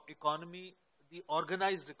economy, the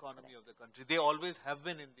organized economy of the country. They always have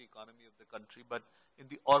been in the economy of the country, but in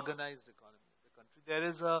the organized economy of the country, there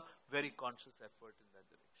is a very conscious effort in that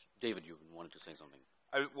direction. David, you wanted to say something.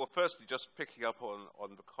 Well, firstly, just picking up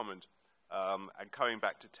on the comment and coming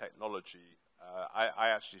back to technology, I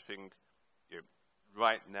actually think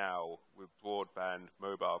right now with broadband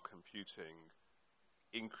mobile computing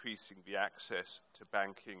increasing the access to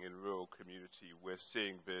banking in rural community, we're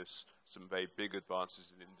seeing some very big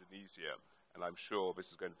advances in Indonesia, and I'm sure this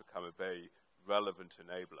is going to become a very relevant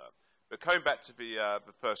enabler. But coming back to the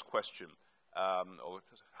first question, or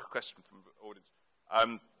a question from the audience,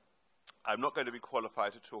 I'm not going to be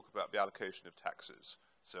qualified to talk about the allocation of taxes,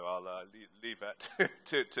 so I'll leave that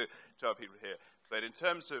to our people here. But in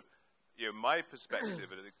terms of my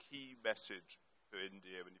perspective, and the key message for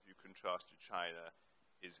India, and if you contrast to China,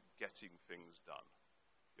 is getting things done.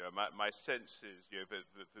 My sense is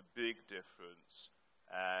the big difference,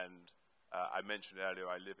 and I mentioned earlier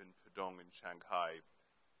I live in Pudong in Shanghai,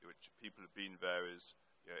 which people have been there, is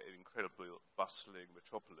an incredibly bustling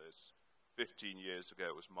metropolis. 15 years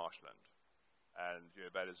ago it was marshland. And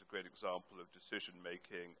that is a great example of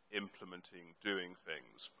decision-making, implementing, doing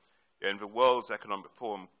things. In the World's Economic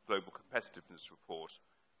Forum Global Competitiveness Report,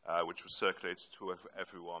 which was circulated to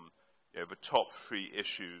everyone, the top 3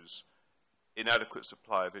 issues: inadequate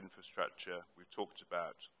supply of infrastructure, we've talked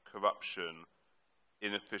about corruption,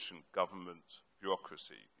 inefficient government,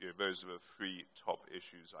 bureaucracy. Those are the 3 top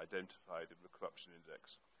issues identified in the corruption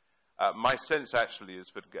index. My sense actually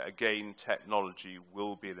is that, again, technology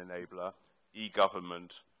will be an enabler.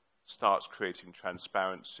 E-government starts creating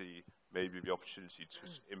transparency, maybe the opportunity to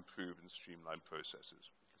improve and streamline processes.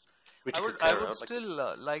 I would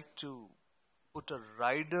still like to put a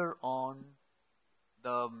rider on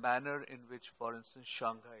the manner in which, for instance,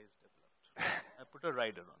 Shanghai is developed. I put a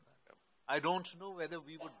rider on that. I don't know whether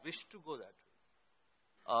we would wish to go that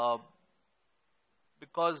way.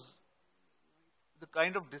 Because the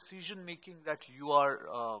kind of decision-making that you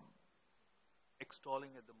are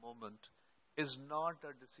extolling at the moment is not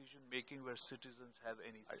a decision-making where citizens have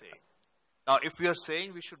any say. Now, if we are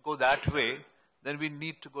saying we should go that way, then we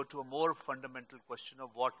need to go to a more fundamental question of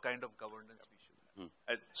what kind of governance we should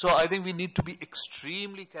have. Mm. So I think we need to be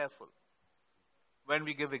extremely careful when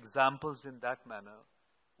we give examples in that manner,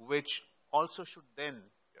 which also should then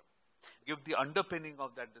give the underpinning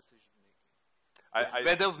of that decision making.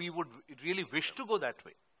 Whether we would really wish to go that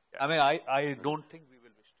way. Yeah. I mean, I don't think we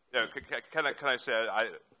will wish to. No, can I say,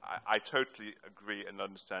 I totally agree and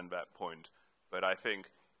understand that point, but I think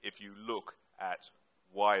if you look at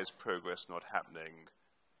why is progress not happening,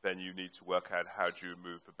 then you need to work out how do you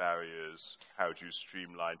remove the barriers, how do you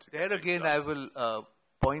streamline to get there again, I will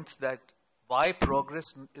point that why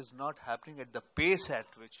progress is not happening at the pace at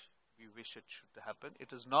which we wish it should happen.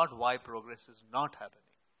 It is not why progress is not happening.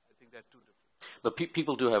 I think they're two different. But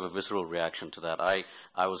people do have a visceral reaction to that.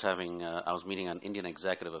 I was meeting an Indian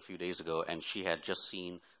executive a few days ago, and she had just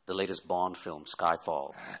seen the latest Bond film,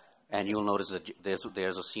 Skyfall. And you'll notice that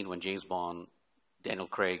there's a scene when James Bond, Daniel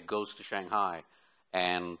Craig, goes to Shanghai,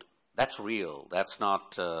 and that's real. That's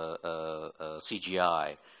not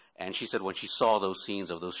CGI. And she said when she saw those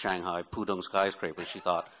scenes of those Shanghai Pudong skyscrapers, she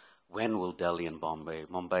thought, when will Delhi and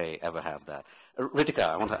Mumbai ever have that? Ritika,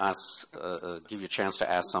 I want to ask, give you a chance to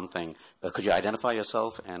ask something. Could you identify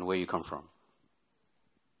yourself and where you come from?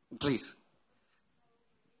 Please.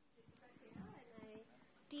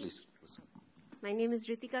 Please. My name is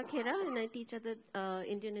Ritika Khera, and I teach at the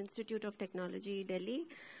Indian Institute of Technology, Delhi.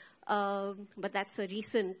 But that's a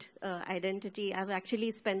recent identity. I've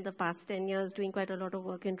actually spent the past 10 years doing quite a lot of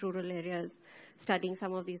work in rural areas, studying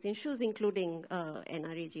some of these issues, including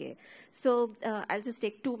NRAGA. So I'll just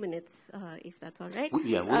take 2 minutes, if that's all right.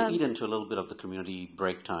 We'll eat into a little bit of the community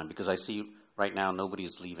break time, because I see right now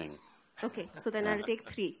nobody's leaving. Okay, so then I'll take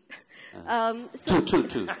 3.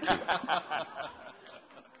 Two.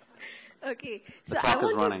 Okay, so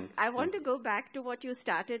I want to go back to what you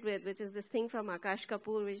started with, which is this thing from Akash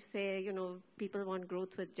Kapoor, which say, people want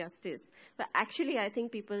growth with justice. But actually, I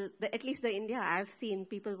think at least the India I've seen,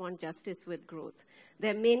 people want justice with growth.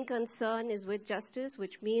 Their main concern is with justice,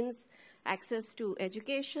 which means access to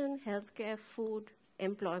education, healthcare, food,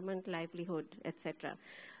 employment, livelihood, etc.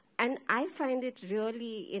 And I find it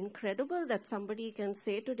really incredible that somebody can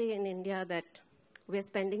say today in India that we're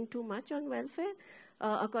spending too much on welfare.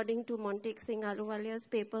 According to Montek Singh Aluwalia's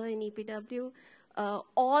paper in EPW,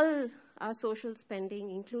 all our social spending,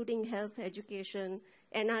 including health, education,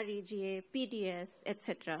 NREGA, PDS,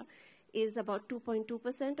 etc., is about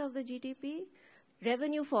 2.2% of the GDP.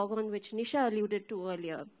 Revenue foregone, which Nisha alluded to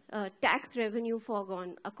earlier, tax revenue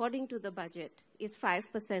foregone, according to the budget, is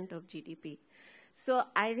 5% of GDP. So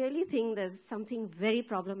I really think there's something very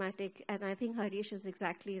problematic, and I think Harish is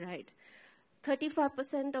exactly right.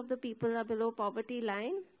 35% of the people are below poverty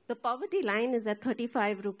line. The poverty line is at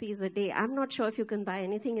 35 rupees a day. I'm not sure if you can buy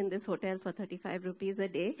anything in this hotel for 35 rupees a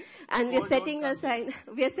day. And we're setting aside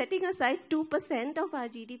 2% of our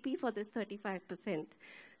GDP for this 35%.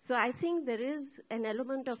 So I think there is an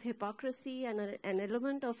element of hypocrisy and an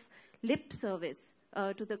element of lip service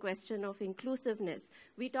to the question of inclusiveness.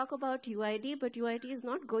 We talk about UID, but UID is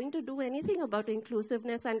not going to do anything about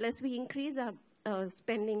inclusiveness unless we increase our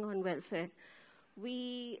spending on welfare.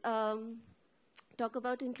 We talk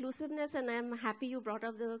about inclusiveness, and I'm happy you brought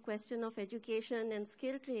up the question of education and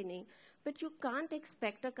skill training, but you can't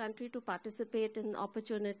expect a country to participate in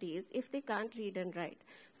opportunities if they can't read and write.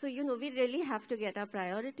 So, we really have to get our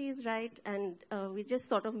priorities right, and we're just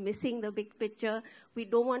sort of missing the big picture. We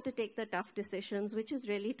don't want to take the tough decisions, which is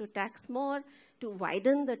really to tax more, to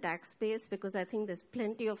widen the tax base, because I think there's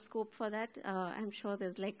plenty of scope for that. I'm sure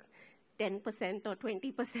there's 10% or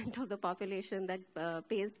 20% of the population that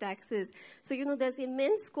pays taxes. So, there's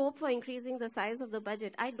immense scope for increasing the size of the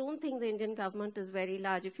budget. I don't think the Indian government is very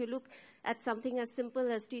large. If you look at something as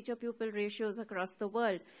simple as teacher-pupil ratios across the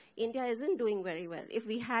world, India isn't doing very well. If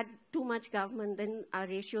we had too much government, then our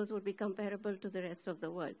ratios would be comparable to the rest of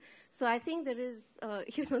the world. So I think there is,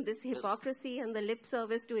 this hypocrisy and the lip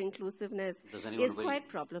service to inclusiveness is quite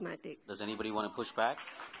problematic. Does anybody want to push back?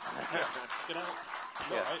 Can I?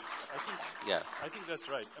 No, yeah. I think that's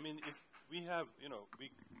right. I mean, if we have,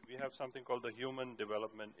 we have something called the Human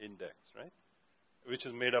Development Index, right? Which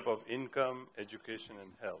is made up of income, education,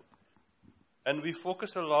 and health. And we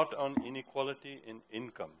focus a lot on inequality in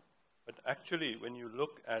income. But actually, when you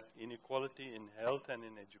look at inequality in health and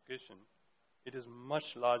in education, it is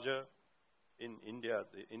much larger in India.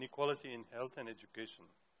 The inequality in health and education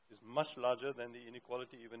is much larger than the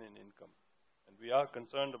inequality even in income. And we are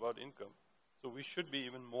concerned about income. So we should be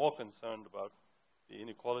even more concerned about the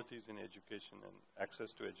inequalities in education and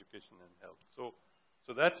access to education and health. So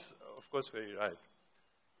that's, of course, very right.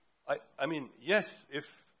 I mean, yes, if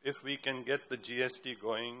if we can get the GST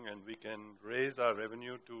going and we can raise our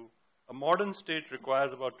revenue to, a modern state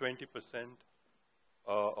requires about 20%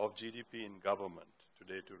 of GDP in government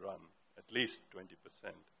today to run, at least 20%.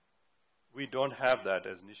 We don't have that,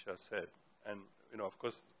 as Nisha said. And, of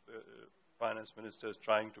course, finance minister is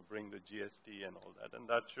trying to bring the GST and all that, and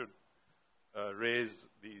that should raise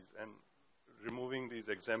these, and removing these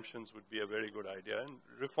exemptions would be a very good idea, and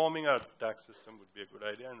reforming our tax system would be a good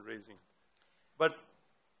idea, and raising. But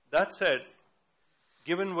that said,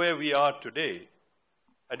 given where we are today,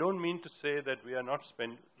 I don't mean to say that we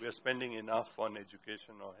are spending enough on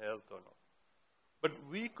education or health or not. But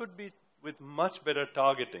we could be with much better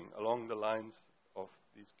targeting along the lines of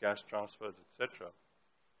these cash transfers, etc.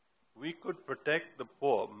 We could protect the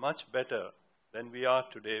poor much better than we are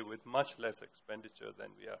today with much less expenditure than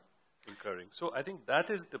we are incurring. So I think that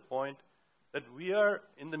is the point, that we are,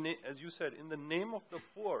 as you said, in the name of the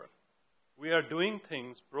poor, we are doing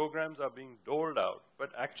things, programs are being doled out,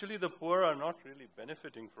 but actually the poor are not really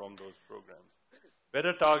benefiting from those programs.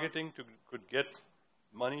 Better targeting could get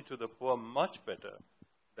money to the poor much better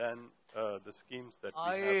than the schemes that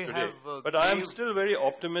we have today. But I am still very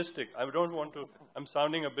optimistic. I don't want to, I'm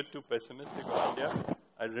sounding a bit too pessimistic on India.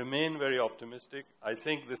 I remain very optimistic. I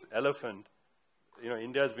think this elephant,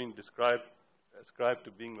 India has been ascribed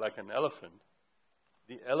to being like an elephant.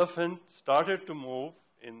 The elephant started to move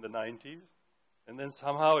in the 90s, and then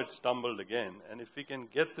somehow it stumbled again. And if we can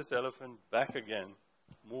get this elephant back again,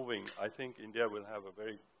 moving, I think India will have a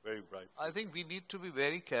very, very bright future. I think we need to be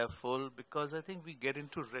very careful, because I think we get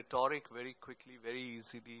into rhetoric very quickly, very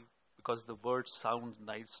easily, because the words sound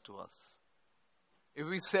nice to us. If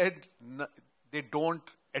we said they don't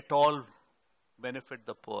at all benefit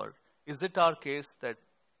the poor, is it our case that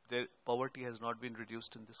the poverty has not been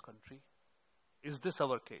reduced in this country? Is this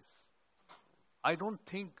our case? I don't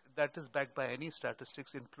think that is backed by any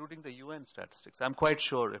statistics, including the UN statistics. I'm quite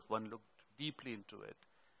sure if one looked deeply into it.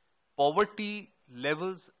 Poverty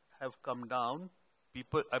levels have come down.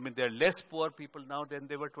 There are less poor people now than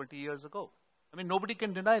there were 20 years ago. Nobody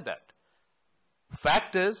can deny that.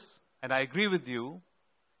 Fact is, and I agree with you,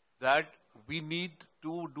 that we need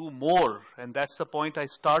to do more, and that's the point I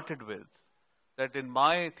started with, that in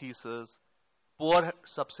my thesis, poor have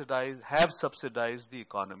subsidized the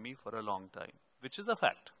economy for a long time, which is a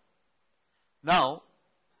fact. Now,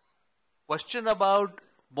 question about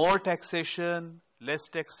more taxation, less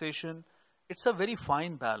taxation, it's a very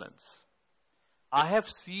fine balance. I have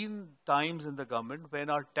seen times in the government when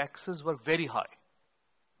our taxes were very high.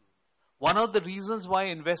 One of the reasons why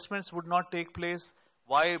investments would not take place,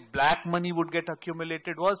 why black money would get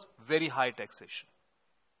accumulated, was very high taxation.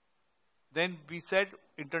 Then we said,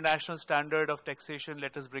 international standard of taxation,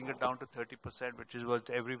 let us bring it down to 30%, which is what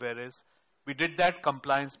everywhere is. We did that,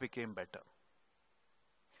 compliance became better.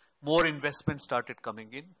 More investment started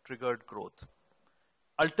coming in, triggered growth.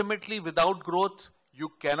 Ultimately, without growth,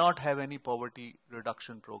 you cannot have any poverty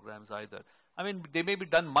reduction programs either. They may be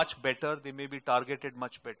done much better, they may be targeted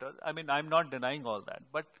much better. I'm not denying all that,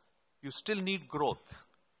 but you still need growth.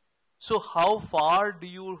 So how far do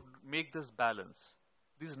you make this balance?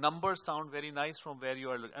 These numbers sound very nice from where you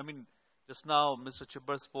are looking. Just now Mr.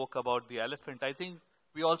 Chhibber spoke about the elephant. I think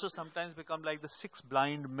we also sometimes become like the 6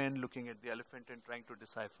 blind men looking at the elephant and trying to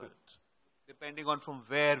decipher it, depending on from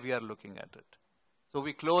where we are looking at it. So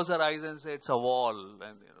we close our eyes and say it's a wall,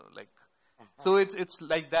 and so it's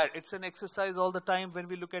like that. It's an exercise all the time. When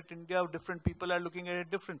we look at India, different people are looking at it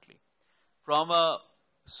differently. From a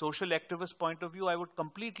social activist point of view, I would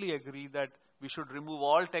completely agree that we should remove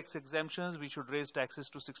all tax exemptions. We should raise taxes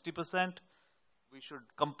to 60%. We should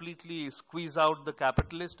completely squeeze out the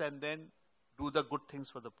capitalist and then do the good things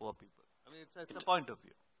for the poor people. It's a point of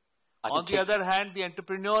view. On the other hand, the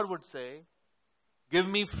entrepreneur would say, give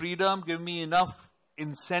me freedom, give me enough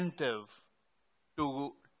incentive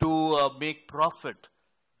to make profit,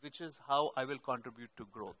 which is how I will contribute to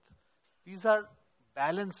growth. These are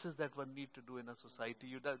balances that one need to do in a society.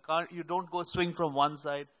 You don't go swing from one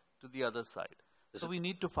side to the other side. So we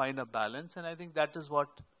need to find a balance, and I think that is what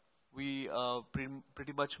we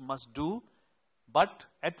pretty much must do. But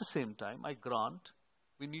at the same time, I grant,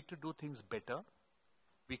 we need to do things better.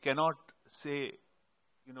 We cannot say,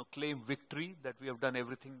 claim victory that we have done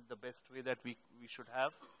everything the best way that we should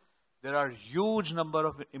have. There are huge number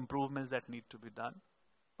of improvements that need to be done.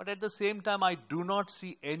 But at the same time, I do not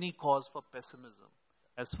see any cause for pessimism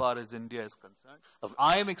as far as India is concerned.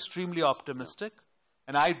 I am extremely optimistic.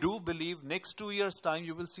 And I do believe next 2 years' time,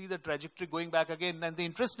 you will see the trajectory going back again. And the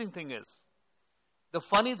interesting thing is, the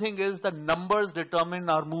funny thing is, the numbers determine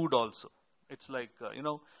our mood also. It's like,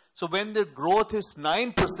 so when the growth is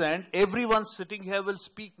 9%, everyone sitting here will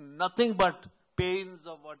speak nothing but pains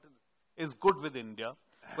of what is good with India.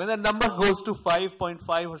 When the number goes to 5.5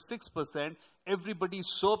 or 6%, everybody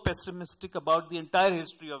is so pessimistic about the entire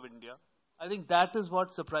history of India. I think that is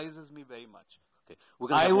what surprises me very much. Okay.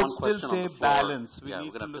 I would still say balance. We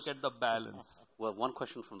need to look at the balance. Well, one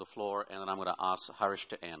question from the floor, and then I'm going to ask Harish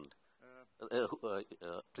to end.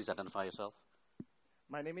 Please identify yourself.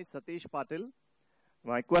 My name is Satish Patil.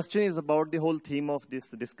 My question is about the whole theme of this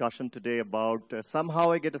discussion today about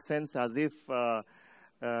somehow I get a sense as if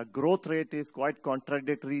growth rate is quite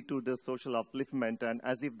contradictory to the social upliftment and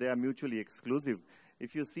as if they are mutually exclusive.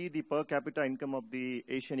 If you see the per capita income of the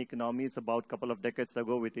Asian economies about a couple of decades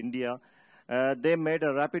ago with India, they made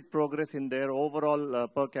a rapid progress in their overall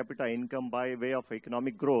per capita income by way of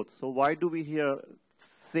economic growth. So why do we here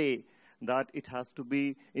say that it has to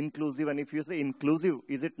be inclusive? And if you say inclusive,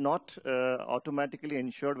 is it not automatically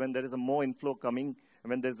ensured when there is a more inflow coming,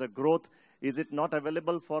 when there is a growth? Is it not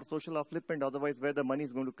available for social upliftment? Otherwise, where the money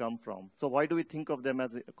is going to come from? So why do we think of them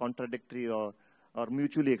as contradictory or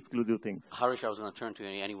mutually exclusive things? Harish, I was going to turn to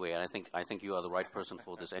you anyway, and I think you are the right person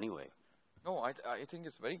for this anyway. No, I think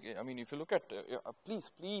it's very, I mean, if you look at,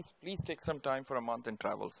 please take some time for a month and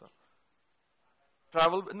travel, sir.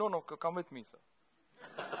 Come with me, sir.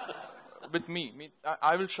 With me,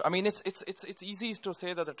 I will show, I mean, it's easy to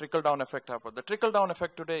say that the trickle-down effect happened. The trickle-down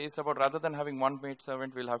effect today is about rather than having one maid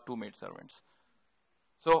servant, we'll have two maid servants.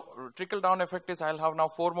 So trickle-down effect is I'll have now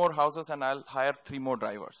 4 more houses and I'll hire 3 more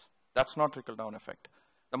drivers. That's not trickle-down effect.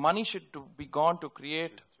 The money should be gone to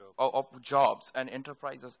create jobs and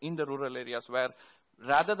enterprises in the rural areas where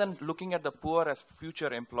rather than looking at the poor as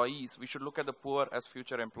future employees, we should look at the poor as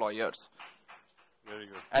future employers. Very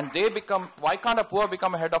good. And they become, why can't a poor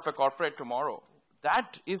become a head of a corporate tomorrow?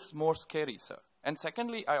 That is more scary, sir. And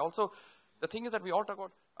secondly, the thing is that we all talk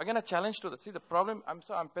about, again, a challenge to see the problem,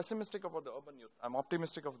 I'm pessimistic about the urban youth. I'm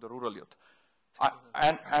optimistic of the rural youth.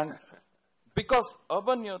 And because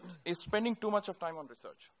urban youth is spending too much of time on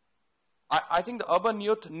research. I think the urban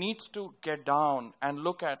youth needs to get down and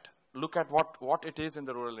look at what it is in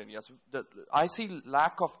the rural areas. I see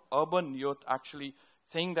lack of urban youth actually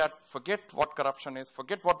saying that forget what corruption is,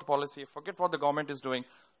 forget what the policy, forget what the government is doing.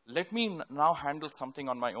 Let me now handle something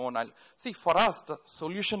on my own. See, for us, the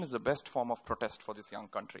solution is the best form of protest for this young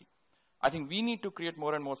country. I think we need to create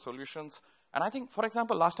more and more solutions. And I think, for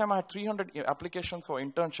example, last time I had 300 applications for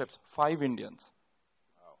internships, 5 Indians.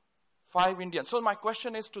 Wow. 5 Indians. So my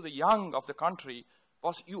question is to the young of the country,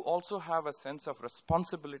 because you also have a sense of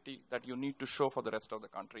responsibility that you need to show for the rest of the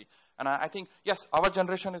country. And I think, yes, our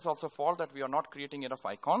generation is also fault that we are not creating enough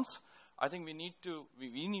icons. I think we need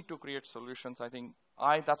to create solutions. I think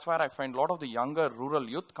that's where I find a lot of the younger rural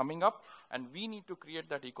youth coming up, and we need to create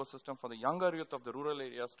that ecosystem for the younger youth of the rural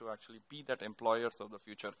areas to actually be that employers of the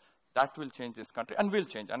future. That will change this country, and will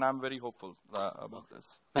change, and I'm very hopeful about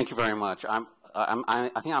this. Thank you very much. I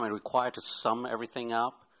think I'm required to sum everything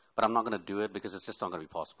up, but I'm not going to do it because it's just not going to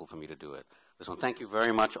be possible for me to do it. So thank you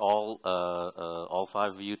very much, all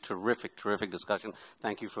 5 of you. Terrific discussion.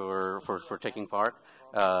 Thank you for taking part.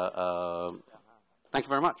 Thank you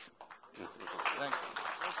very much. Thank you.